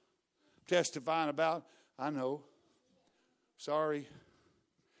about? Testifying about, I know. Sorry.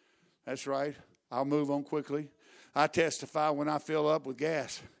 That's right. I'll move on quickly. I testify when I fill up with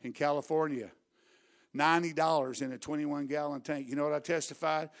gas in California. $90 in a 21-gallon tank. You know what I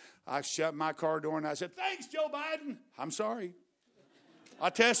testified? I shut my car door and I said, "Thanks, Joe Biden." I'm sorry. I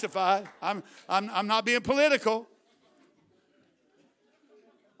testified. I'm not being political.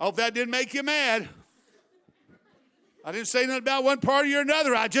 I hope that didn't make you mad. I didn't say nothing about one party or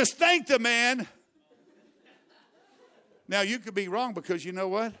another. I just thanked the man. Now, you could be wrong because you know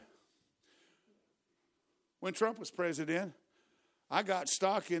what? When Trump was president, I got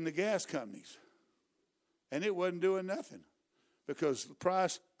stock in the gas companies. And it wasn't doing nothing. Because the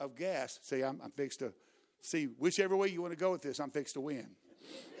price of gas, see, I'm fixed to see whichever way you want to go with this, I'm fixed to win.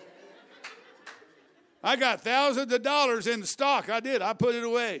 I got thousands of dollars in the stock. I did. I put it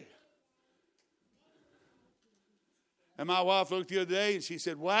away. And my wife looked the other day and she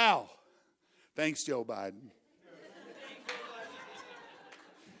said, wow, thanks, Joe Biden.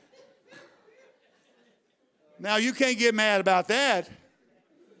 Now, you can't get mad about that.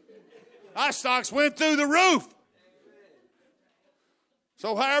 Our stocks went through the roof.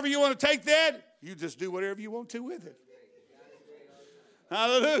 So however you want to take that, you just do whatever you want to with it.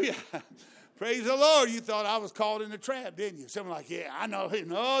 Hallelujah. Praise the Lord. You thought I was caught in a trap, didn't you? Someone like, yeah, I know.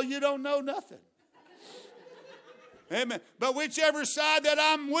 No, you don't know nothing. Amen. But whichever side that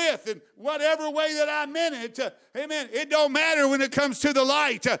I'm with and whatever way that I'm in it, amen, it don't matter when it comes to the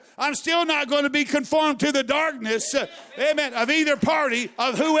light. I'm still not going to be conformed to the darkness, amen, of either party,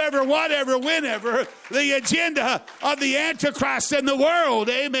 of whoever, whatever, whenever, the agenda of the Antichrist in the world,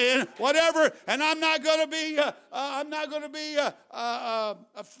 amen, whatever. And I'm not going to be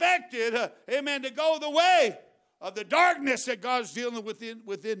affected, amen, to go the way of the darkness that God's dealing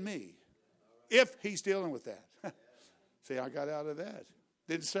within me, if he's dealing with that. See, I got out of that.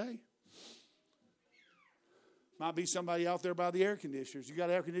 Didn't say. Might be somebody out there by the air conditioners. You got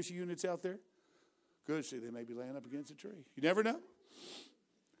air conditioning units out there? Good. See, they may be laying up against a tree. You never know.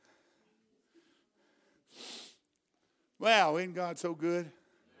 Wow, isn't God so good?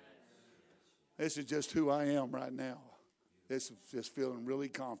 This is just who I am right now. This is just feeling really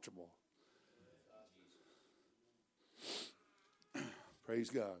comfortable. Praise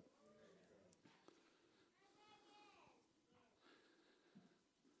God.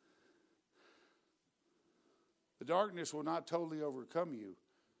 The darkness will not totally overcome you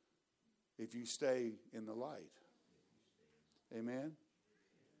if you stay in the light. Amen?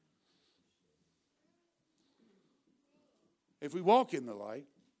 If we walk in the light,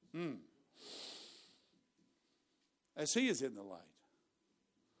 as he is in the light.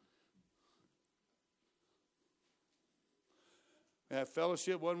 We have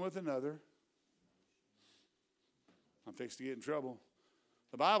fellowship one with another. I'm fixed to get in trouble.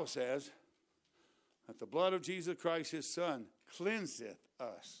 The Bible says that the blood of Jesus Christ, his Son, cleanseth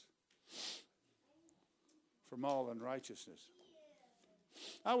us from all unrighteousness.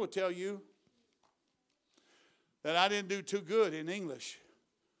 I will tell you that I didn't do too good in English.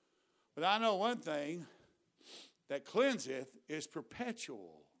 But I know one thing, that cleanseth is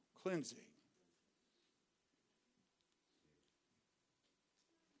perpetual cleansing.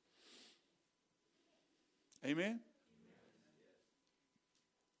 Amen?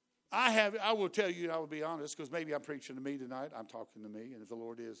 I will tell you, I will be honest, because maybe I'm preaching to me tonight. I'm talking to me, and if the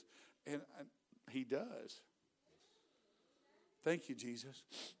Lord is, and he does. Thank you, Jesus.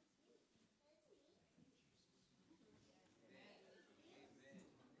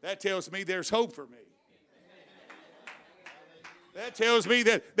 That tells me there's hope for me. That tells me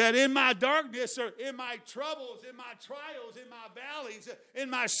that in my darkness, or in my troubles, in my trials, in my valleys, in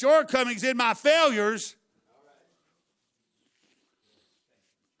my shortcomings, in my failures,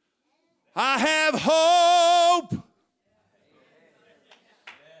 I have hope.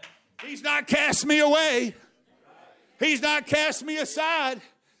 He's not cast me away. He's not cast me aside.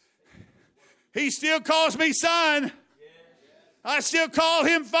 He still calls me son. I still call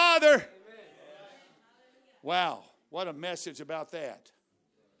him Father. Wow, what a message about that.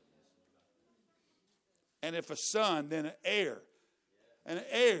 And if a son, then an heir. An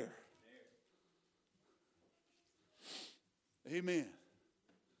heir. Amen.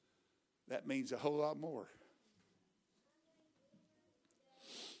 That means a whole lot more.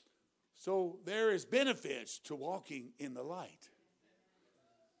 So there is benefits to walking in the light.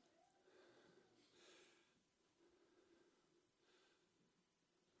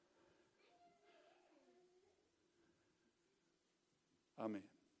 Amen.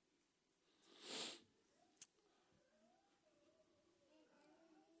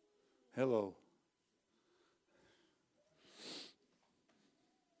 Hello.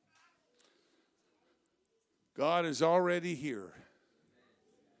 God is already here.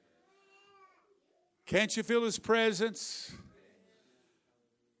 Can't you feel his presence?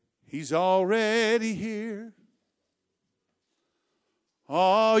 He's already here.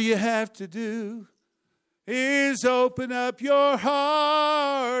 All you have to do is open up your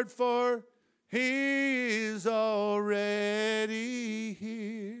heart, for he is already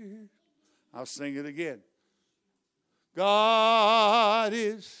here. I'll sing it again. God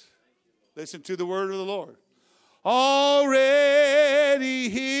is, listen to the word of the Lord, already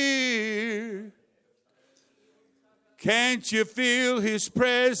here. Can't you feel his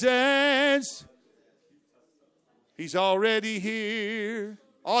presence? He's already here.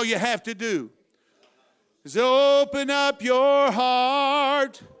 All you have to do is open up your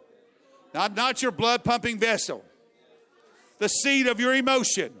heart. Not your blood-pumping vessel. The seat of your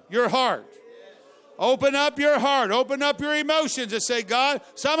emotion, your heart. Open up your heart. Open up your emotions and say, God,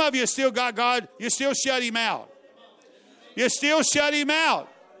 some of you still got God. You still shut him out. You still shut him out.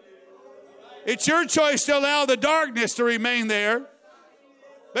 It's your choice to allow the darkness to remain there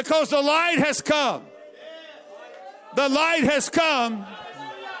because the light has come. The light has come.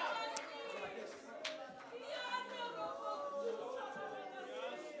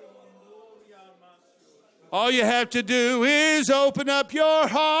 All you have to do is open up your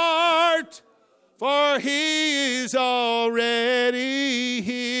heart, for he is already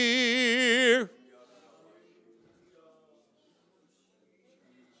here.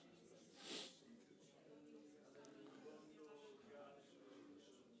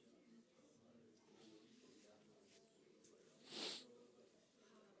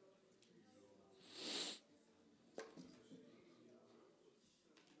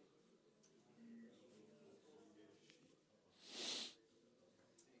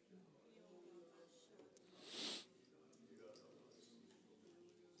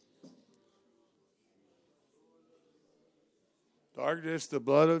 Darkness, the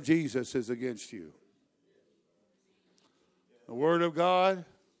blood of Jesus is against you. The Word of God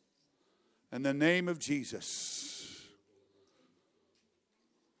and the name of Jesus.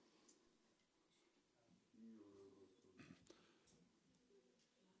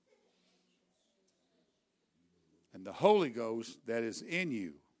 And the Holy Ghost that is in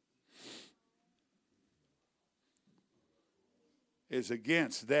you is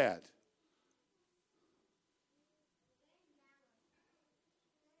against that.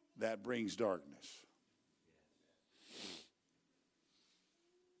 That brings darkness.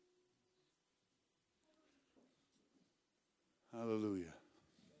 Hallelujah.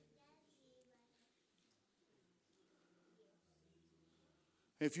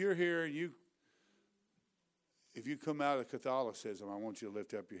 If you're here and if you come out of Catholicism, I want you to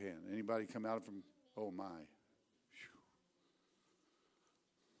lift up your hand. Anybody come out from, oh my.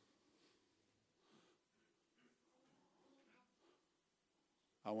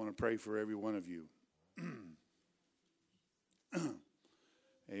 I want to pray for every one of you.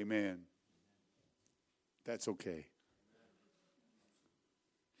 Amen. That's okay.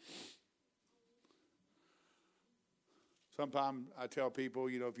 Sometimes I tell people,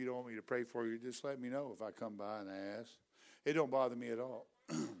 if you don't want me to pray for you, just let me know if I come by and ask. It don't bother me at all.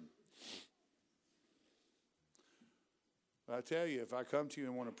 But I tell you, if I come to you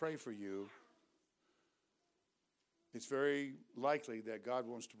and want to pray for you, it's very likely that God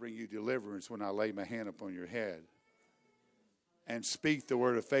wants to bring you deliverance when I lay my hand upon your head and speak the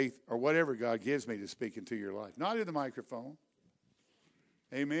word of faith or whatever God gives me to speak into your life. Not in the microphone.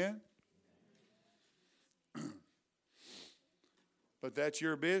 Amen? But that's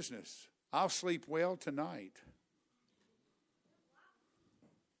your business. I'll sleep well tonight.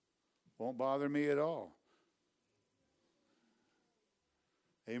 Won't bother me at all.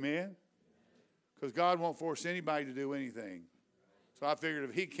 Amen? Because God won't force anybody to do anything. So I figured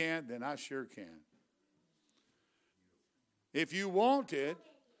if he can't, then I sure can. If you want it,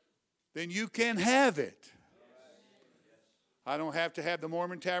 then you can have it. I don't have to have the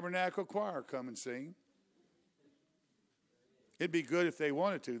Mormon Tabernacle Choir come and sing. It'd be good if they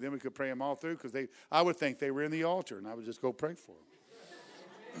wanted to. Then we could pray them all through because I would think they were in the altar and I would just go pray for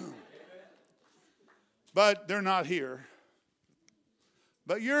them. But they're not here.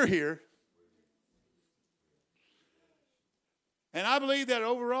 But you're here. And I believe that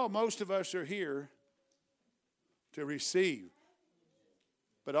overall, most of us are here to receive,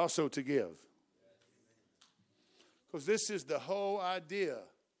 but also to give. Because this is the whole idea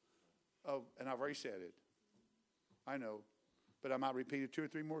of, and I've already said it, I know, but I might repeat it 2 or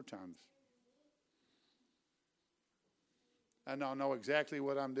 3 more times. And I'll know exactly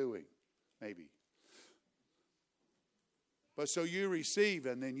what I'm doing, maybe. But so you receive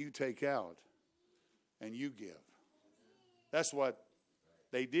and then you take out and you give. That's what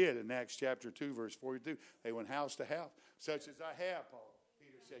they did in Acts chapter 2, verse 42. They went house to house. Such as I have, Paul.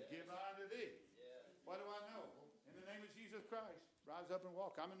 Peter said, give unto thee. What do I know? In the name of Jesus Christ, rise up and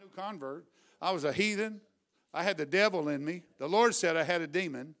walk. I'm a new convert. I was a heathen. I had the devil in me. The Lord said I had a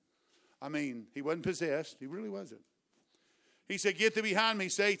demon. I mean, he wasn't possessed. He really wasn't. He said, get thee behind me,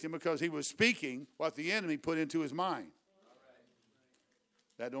 Satan, because he was speaking what the enemy put into his mind.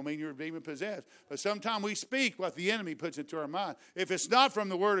 That don't mean you're demon possessed. But sometimes we speak what the enemy puts into our mind. If it's not from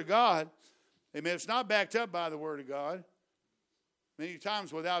the Word of God, amen, it's not backed up by the Word of God, many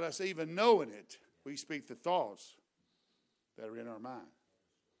times without us even knowing it, we speak the thoughts that are in our mind.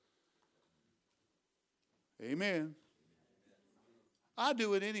 Amen. I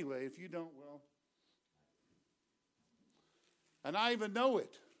do it anyway. If you don't, well. And I even know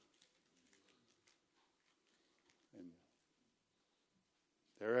it. And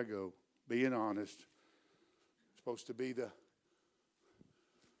there I go, being honest. Supposed to be the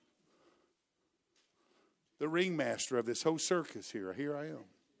ringmaster of this whole circus here. Here I am.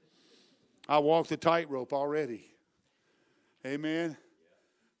 I walked the tightrope already. Amen.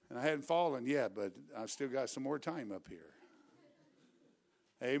 And I hadn't fallen yet, but I still got some more time up here.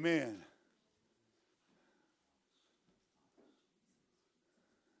 Amen.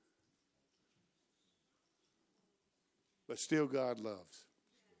 But still God loves.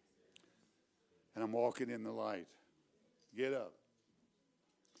 And I'm walking in the light. Get up.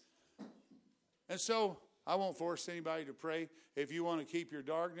 And so, I won't force anybody to pray. If you want to keep your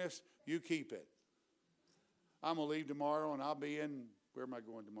darkness, you keep it. I'm going to leave tomorrow and I'll be in, where am I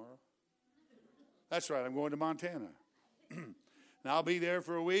going tomorrow? That's right, I'm going to Montana. And I'll be there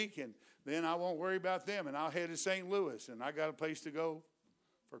for a week and then I won't worry about them. And I'll head to St. Louis and I got a place to go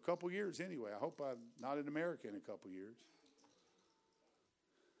for a couple years anyway. I hope I'm not in America in a couple years.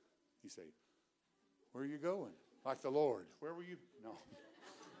 You say, where are you going? Like the Lord. Where were you? No.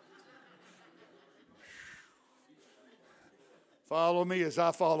 Follow me as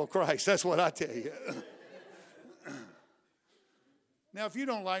I follow Christ. That's what I tell you. Now, if you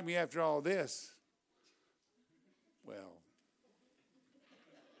don't like me after all this, well,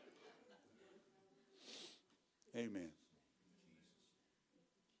 amen.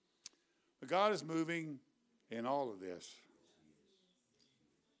 But God is moving in all of this.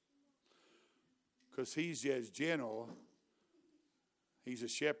 Because he's as gentle, he's a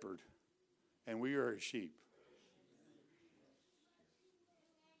shepherd, and we are his sheep.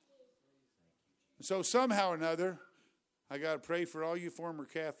 So somehow or another, I got to pray for all you former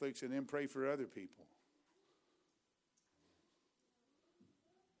Catholics and then pray for other people.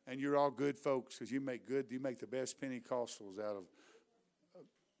 And you're all good folks because you make the best Pentecostals out of,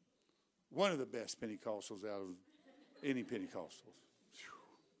 one of the best Pentecostals out of any Pentecostals.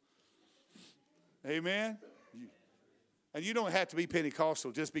 Amen? And you don't have to be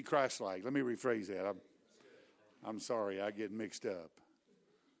Pentecostal, just be Christ-like. Let me rephrase that. I'm sorry, I get mixed up.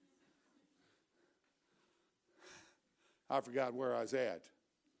 I forgot where I was at.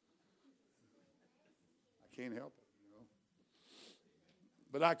 I can't help it, you know.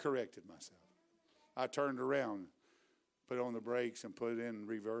 But I corrected myself. I turned around, put on the brakes and put it in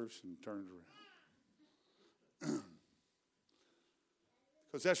reverse and turned around.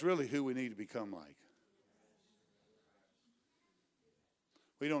 Because that's really who we need to become like.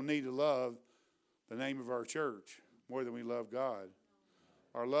 We don't need to love the name of our church more than we love God.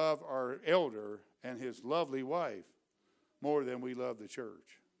 Or love our elder and his lovely wife more than we love the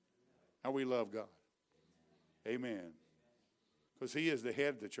church. And we love God. Amen. Because he is the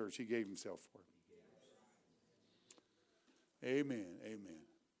head of the church. He gave himself for it. Amen. Amen.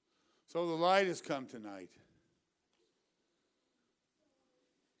 So the light has come tonight.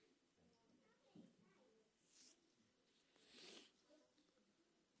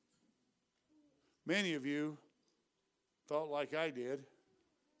 Many of you thought like I did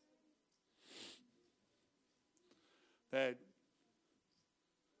that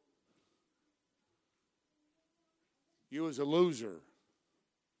you was a loser.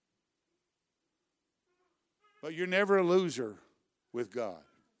 But you're never a loser with God.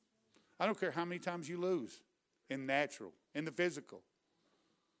 I don't care how many times you lose in natural, in the physical.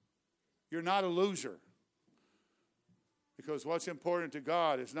 You're not a loser. Because what's important to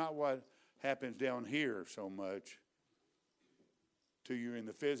God is not what happens down here so much to you in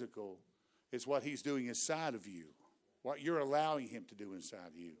the physical. It's what he's doing inside of you. What you're allowing him to do inside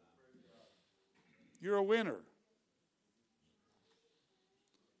of you. You're a winner.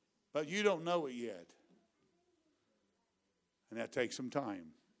 But you don't know it yet. And that takes some time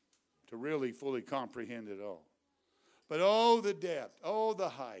to really fully comprehend it all. But oh, the depth, oh, the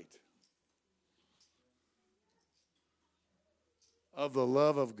height of the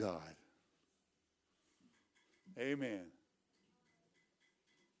love of God. Amen.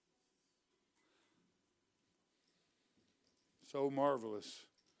 So marvelous.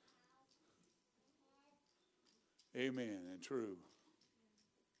 Amen. And true.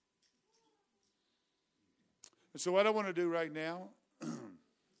 And so what I want to do right now,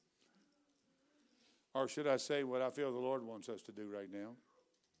 or should I say what I feel the Lord wants us to do right now?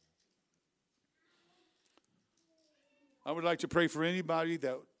 I would like to pray for anybody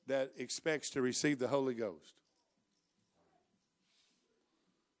that expects to receive the Holy Ghost.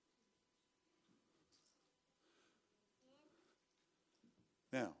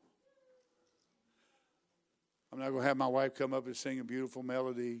 I'm not going to have my wife come up and sing a beautiful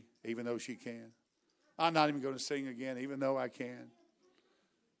melody, even though she can. I'm not even going to sing again, even though I can.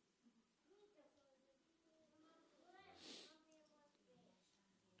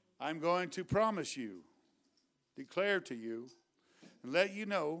 I'm going to promise you, declare to you, and let you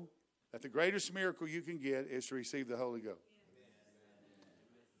know that the greatest miracle you can get is to receive the Holy Ghost.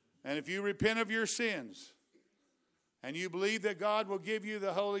 And if you repent of your sins and you believe that God will give you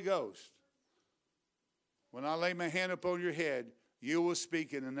the Holy Ghost, when I lay my hand upon your head, you will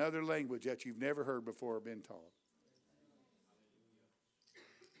speak in another language that you've never heard before or been taught.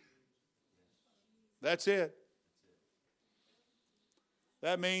 That's it.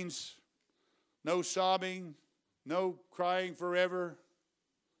 That means no sobbing, no crying forever,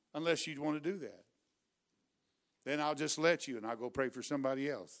 unless you want to do that. Then I'll just let you and I'll go pray for somebody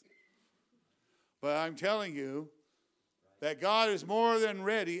else. But I'm telling you that God is more than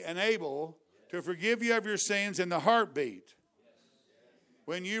ready and able to forgive you of your sins in the heartbeat.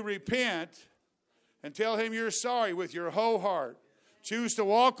 When you repent and tell Him you're sorry with your whole heart, choose to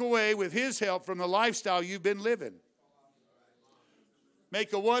walk away with His help from the lifestyle you've been living.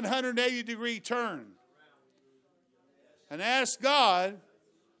 Make a 180-degree turn and ask God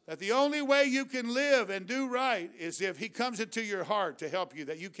that the only way you can live and do right is if He comes into your heart to help you,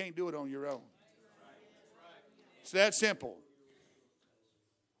 that you can't do it on your own. It's that simple.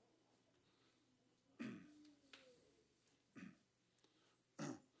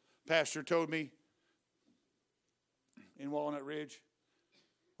 Pastor told me in Walnut Ridge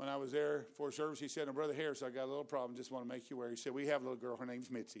when I was there for service, he said, Brother Harris, I got a little problem, just want to make you aware. He said, we have a little girl, her name's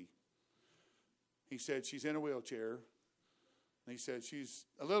Mitzi. He said, she's in a wheelchair. And he said, she's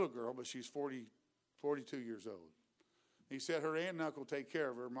a little girl, but she's 42 years old. He said, her aunt and uncle take care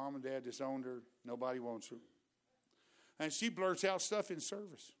of her. Mom and dad disowned her. Nobody wants her. And she blurts out stuff in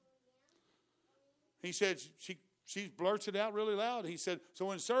service. He said, she blurts it out really loud. He said, so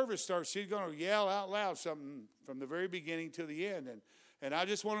when service starts, she's going to yell out loud something from the very beginning to the end. And I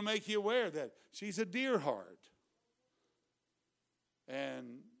just want to make you aware that she's a dear heart.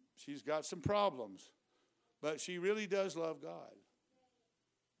 And she's got some problems. But she really does love God.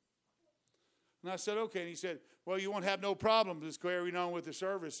 And I said, okay. And he said, well, you won't have no problems just carrying on with the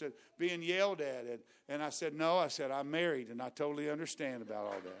service and being yelled at. And I said, no. I said, I'm married, and I totally understand about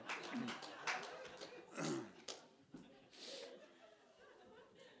all that.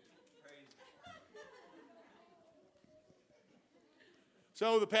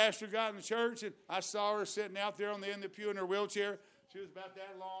 So the pastor got in the church, and I saw her sitting out there on the end of the pew in her wheelchair. She was about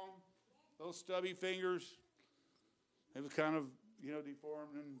that long, little stubby fingers. It was kind of,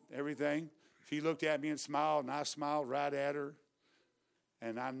 deformed and everything. She looked at me and smiled, and I smiled right at her.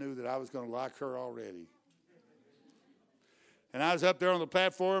 And I knew that I was going to like her already. And I was up there on the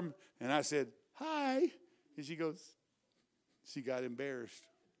platform, and I said, hi. And she got embarrassed.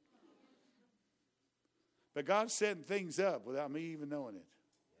 But God's setting things up without me even knowing it.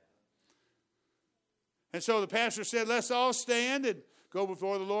 And so the pastor said, let's all stand and go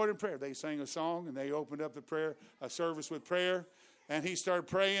before the Lord in prayer. They sang a song, and they opened up a service with prayer. And he started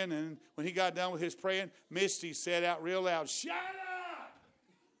praying, and when he got done with his praying, Misty said out real loud, shut up!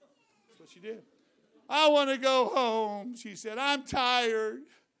 That's what she did. I want to go home. She said, I'm tired.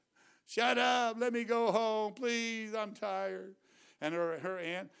 Shut up. Let me go home, please. I'm tired. And her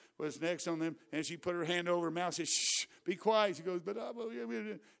aunt was next on them, and she put her hand over her mouth and said, shh, be quiet. She goes,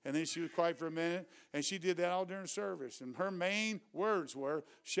 and then she was quiet for a minute, and she did that all during service. And her main words were,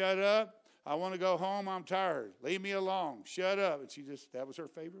 shut up. I want to go home. I'm tired. Leave me alone. Shut up. And that was her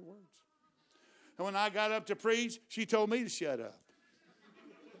favorite words. And when I got up to preach, she told me to shut up.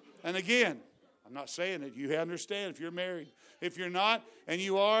 And again, I'm not saying that you understand if you're married. If you're not, and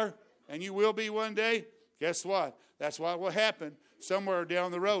you are, and you will be one day, guess what? That's what will happen somewhere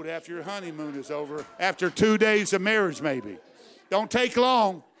down the road after your honeymoon is over, after 2 days of marriage maybe. Don't take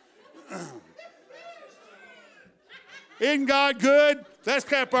long. Isn't God good? Let's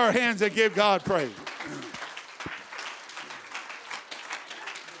clap our hands and give God praise.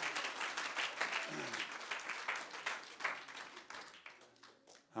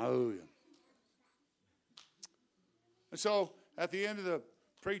 Hallelujah. And so at the end of the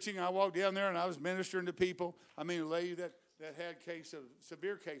preaching, I walked down there and I was ministering to people. A lady that had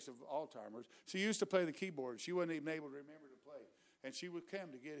severe case of Alzheimer's. She used to play the keyboard. She wasn't even able to remember to play. And she would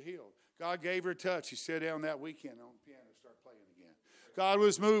come to get healed. God gave her a touch. She sat down that weekend on the piano and started playing again. God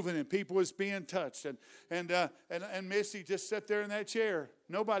was moving and people was being touched. And Mitzi just sat there in that chair.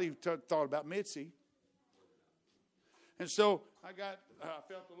 Nobody thought about Mitzi. And so I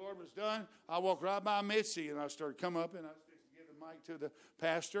felt the Lord was done. I walked right by Mitzi and I started come up and I was going to give the mic to the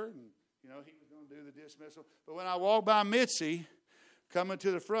pastor. And You know, he was going to do the dismissal. But when I walked by Mitzi, coming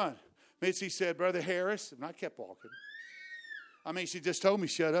to the front, Mitzi said, Brother Harris, and I kept walking. I mean, she just told me,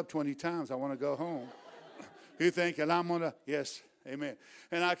 shut up 20 times. I want to go home. You think, and I'm going to, yes, amen.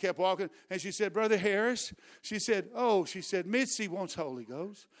 And I kept walking, and she said, Brother Harris, she said, Mitzi wants Holy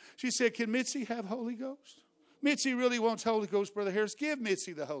Ghost. She said, can Mitzi have Holy Ghost? Mitzi really wants Holy Ghost, Brother Harris. Give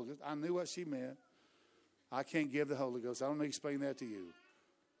Mitzi the Holy Ghost. I knew what she meant. I can't give the Holy Ghost. I don't need to explain that to you.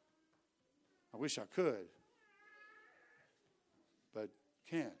 I wish I could, but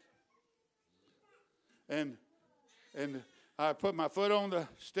can't. And I put my foot on the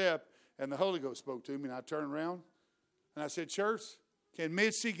step, and the Holy Ghost spoke to me, and I turned around, and I said, Church, can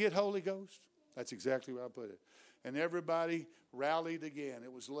Mitzi get Holy Ghost? That's exactly where I put it. And everybody rallied again.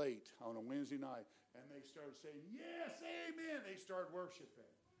 It was late on a Wednesday night, and they started saying, yes, amen. They started worshiping.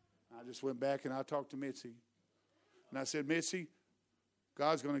 I just went back, and I talked to Mitzi. And I said, Mitzi,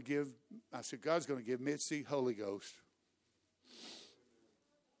 God's going to give Mitzi Holy Ghost.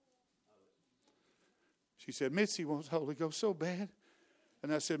 She said, Mitzi wants Holy Ghost so bad.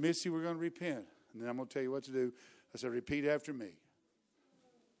 And I said, Mitzi, we're going to repent. And then I'm going to tell you what to do. I said, repeat after me.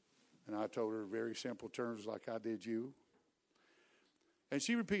 And I told her very simple terms like I did you. And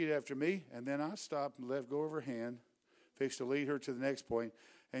she repeated after me. And then I stopped and let go of her hand, fixed to lead her to the next point.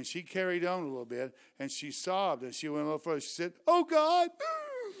 And she carried on a little bit. And she sobbed. And she went a little further. She said, oh, God,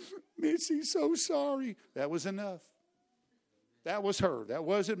 Mitzi's so sorry. That was enough. That was her. That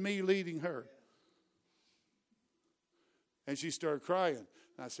wasn't me leading her. And she started crying.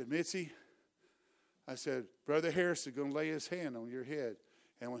 And I said, Mitzi, I said, Brother Harris is going to lay his hand on your head.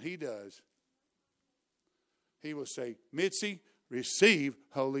 And when he does, he will say, Mitzi, receive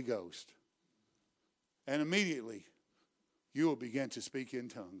Holy Ghost. And immediately, you will begin to speak in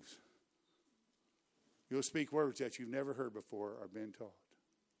tongues. You'll speak words that you've never heard before or been taught.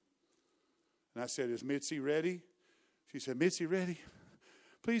 And I said, is Mitzi ready? She said, Mitzi ready?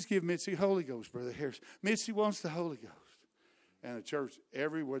 Please give Mitzi Holy Ghost, Brother Harris. Mitzi wants the Holy Ghost. And the church,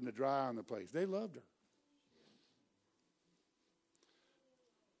 everywhere in the dry on the place, they loved her.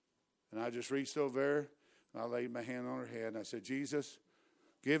 And I just reached over there, and I laid my hand on her head, and I said, Jesus,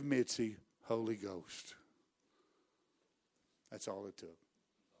 give Mitzi Holy Ghost. That's all it took.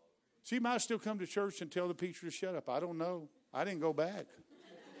 She might still come to church and tell the preacher to shut up. I don't know. I didn't go back.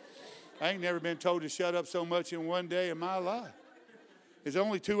 I ain't never been told to shut up so much in one day in my life. It's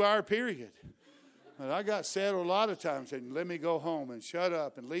only a 2-hour period. And I got settled a lot of times and let me go home and shut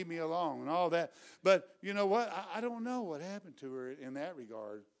up and leave me alone and all that. But you know what? I don't know what happened to her in that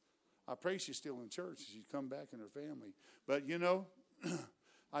regard. I pray she's still in church. She's come back in her family. But, you know,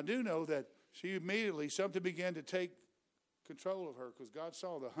 I do know that she immediately, something began to take control of her because God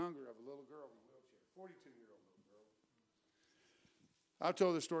saw the hunger of a little girl in a wheelchair, 42-year-old little girl. I've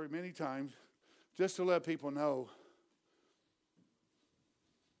told this story many times just to let people know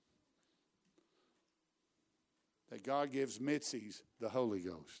that God gives Mitzi's the Holy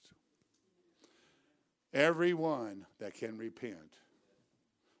Ghost. Everyone that can repent.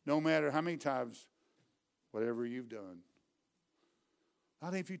 No matter how many times, whatever you've done.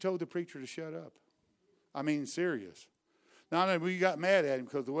 I think if you told the preacher to shut up. I mean, serious. Not that we got mad at him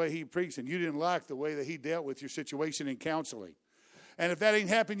because the way he preached and you didn't like the way that he dealt with your situation in counseling. And if that ain't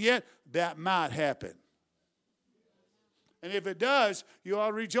happened yet, that might happen. And if it does, you ought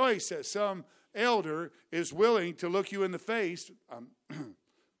to rejoice that some elder is willing to look you in the face,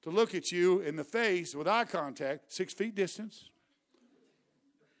 to look at you in the face with eye contact, 6 feet distance.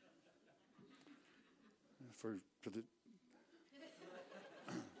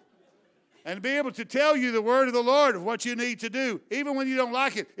 And to be able to tell you the word of the Lord of what you need to do, even when you don't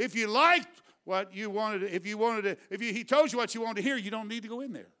like it. If you liked what you wanted, he told you what you wanted to hear, you don't need to go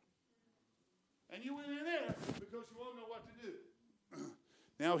in there. And you went in there because you won't know what to do.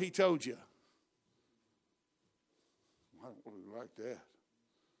 Now he told you. I don't really like that.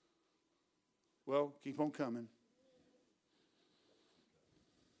 Well, keep on coming.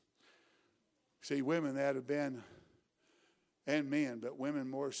 See, women that have been, and men, but women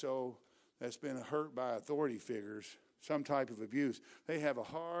more so, that's been hurt by authority figures, some type of abuse, they have a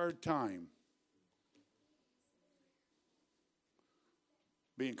hard time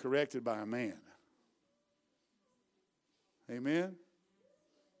being corrected by a man. Amen?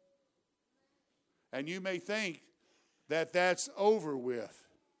 And you may think that that's over with.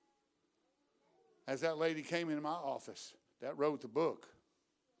 As that lady came into my office that wrote the book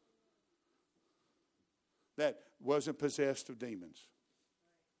that wasn't possessed of demons.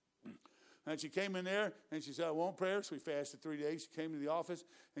 And she came in there and she said, I want prayer. So we fasted 3 days. She came to the office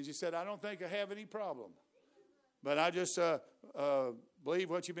and she said, I don't think I have any problem. But I just believe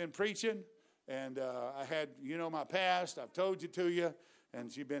what you've been preaching. And I had, my past. I've told you to you.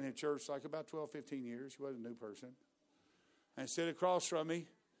 And she'd been in church like about 12, 15 years. She wasn't a new person. And sit across from me.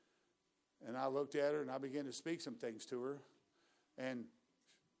 And I looked at her and I began to speak some things to her. And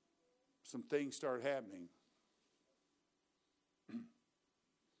some things started happening.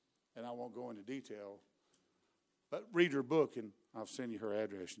 And I won't go into detail. But read her book and I'll send you her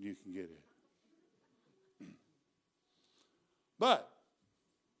address and you can get it. But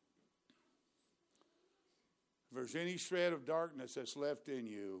if there's any shred of darkness that's left in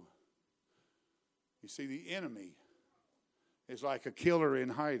you, you see, the enemy is like a killer in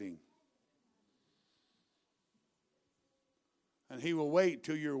hiding. And he will wait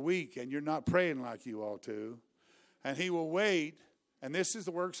till you're weak and you're not praying like you ought to. And he will wait, and this is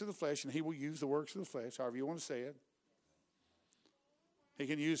the works of the flesh, and he will use the works of the flesh, however you want to say it. He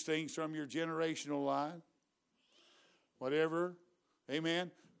can use things from your generational line, whatever,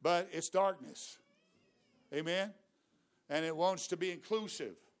 amen. But it's darkness, amen. And it wants to be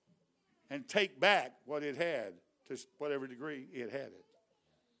inclusive and take back what it had to whatever degree it had it.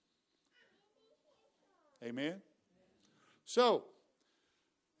 Amen. So,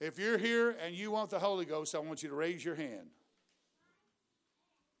 if you're here and you want the Holy Ghost, I want you to raise your hand.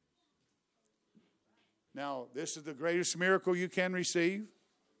 Now, this is the greatest miracle you can receive.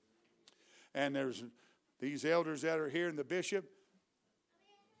 And there's these elders that are here and the bishop.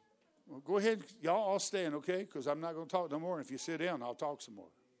 Well, go ahead, y'all all stand, okay? Because I'm not going to talk no more. And if you sit down, I'll talk some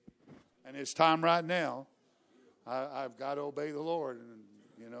more. And it's time right now. I've got to obey the Lord, and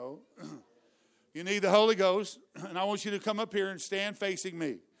You need the Holy Ghost, and I want you to come up here and stand facing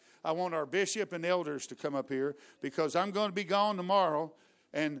me. I want our bishop and elders to come up here because I'm going to be gone tomorrow,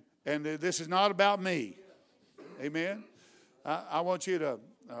 and this is not about me. Amen? I want you to,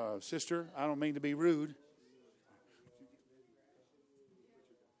 sister, I don't mean to be rude.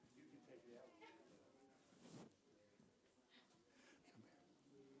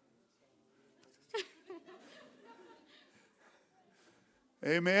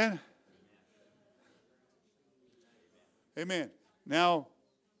 Amen? Amen. Now,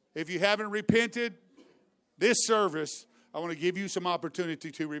 if you haven't repented this service, I want to give you some opportunity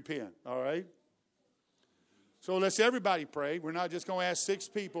to repent, all right? So let's everybody pray. We're not just going to ask 6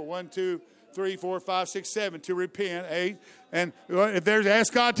 people, 1, 2, 3, 4, 5, 6, 7 to repent, 8. And if there's,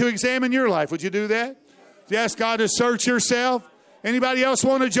 ask God to examine your life. Would you do that? You ask God to search yourself. Anybody else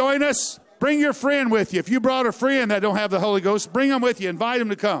want to join us? Bring your friend with you. If you brought a friend that don't have the Holy Ghost, bring them with you. Invite them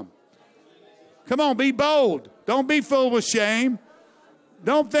to come. Come on, be bold. Don't be full with shame.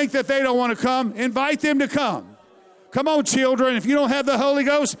 Don't think that they don't want to come. Invite them to come. Come on, children. If you don't have the Holy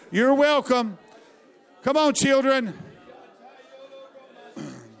Ghost, you're welcome. Come on, children.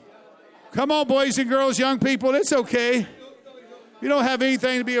 Come on, boys and girls, young people. It's okay. You don't have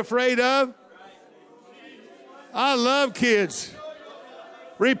anything to be afraid of. I love kids.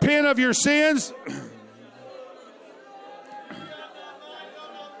 Repent of your sins.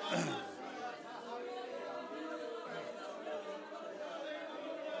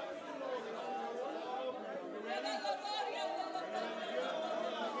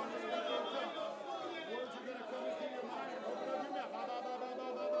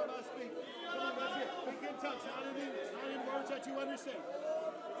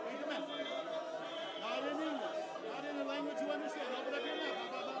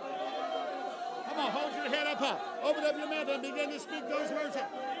 Open up your mouth and begin to speak those words out.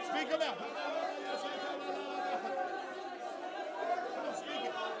 Speak them out. Come on, speak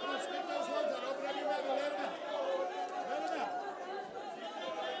it. Come on, speak those words out. Open up your mouth and let them out. Let them out.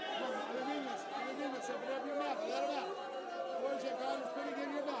 Come on, in English. Open up your mouth and let them out. The words that God is putting in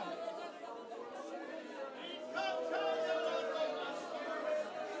your body.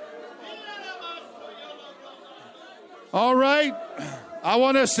 All right. I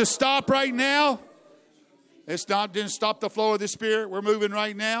want us to stop right now. Didn't stop the flow of the Spirit. We're moving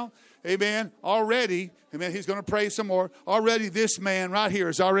right now. Amen. Already, amen, he's going to pray some more. Already this man right here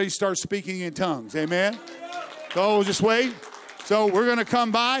has already started speaking in tongues. Amen. So just wait. So we're going to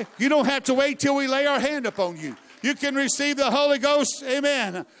come by. You don't have to wait till we lay our hand upon you. You can receive the Holy Ghost,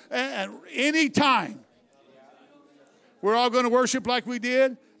 amen, at any time. We're all going to worship like we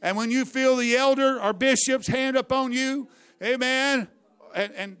did. And when you feel the elder or bishop's hand upon you, amen,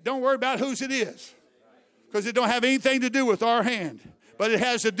 and don't worry about whose it is. Because it don't have anything to do with our hand. But it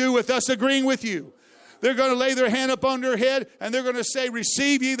has to do with us agreeing with you. They're going to lay their hand upon their head and they're going to say,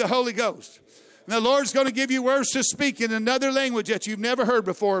 receive ye the Holy Ghost. And the Lord's going to give you words to speak in another language that you've never heard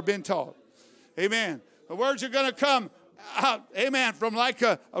before or been taught. Amen. The words are going to come Amen, from like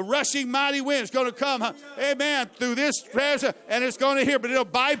a rushing mighty wind. It's going to come, amen, through this treasure, and it's going to hear, but it'll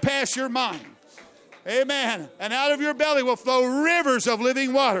bypass your mind. Amen. And out of your belly will flow rivers of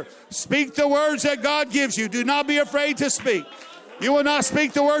living water. Speak the words that God gives you. Do not be afraid to speak. You will not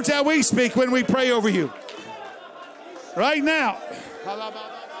speak the words that we speak when we pray over you. Right now.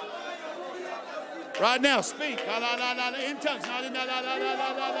 Right now, speak. In tongues.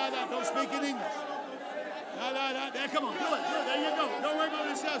 Don't speak in English. Come on, do it. There you go. Don't worry about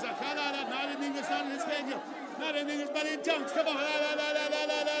what it says. Not in English, not in Spanish. Not in English, but in tongues. Come on.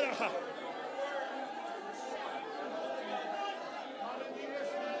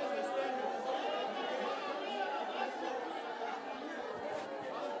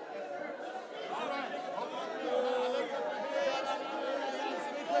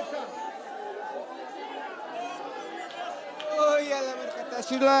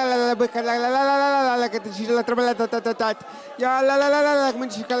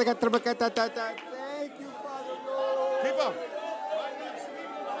 Keep on.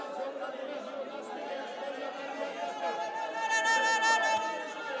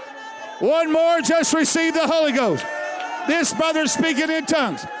 One more, just receive the Holy Ghost. This brother's speaking in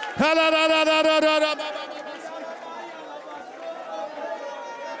tongues.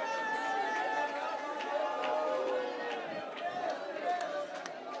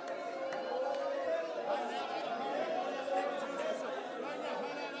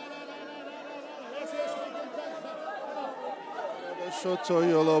 Shoto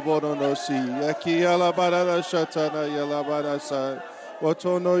yolo bono no si yaki yala barada shatana yala barasa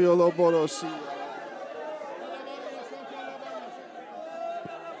watono yolo bono si.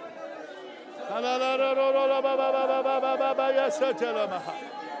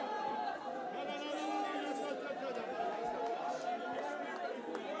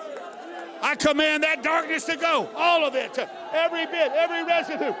 I command that darkness to go, all of it, every bit, every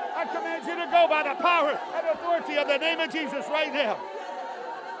residue. I command you to go by the power and authority of the name of Jesus right now.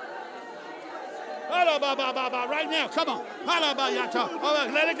 Right now, come on.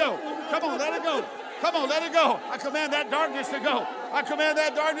 Let it go. Come on, let it go. Come on, let it go. I command that darkness to go. I command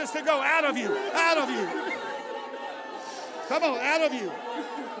that darkness to go out of you. Out of you. Come on, out of you.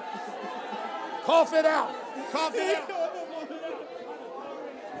 Cough it out. Cough it out.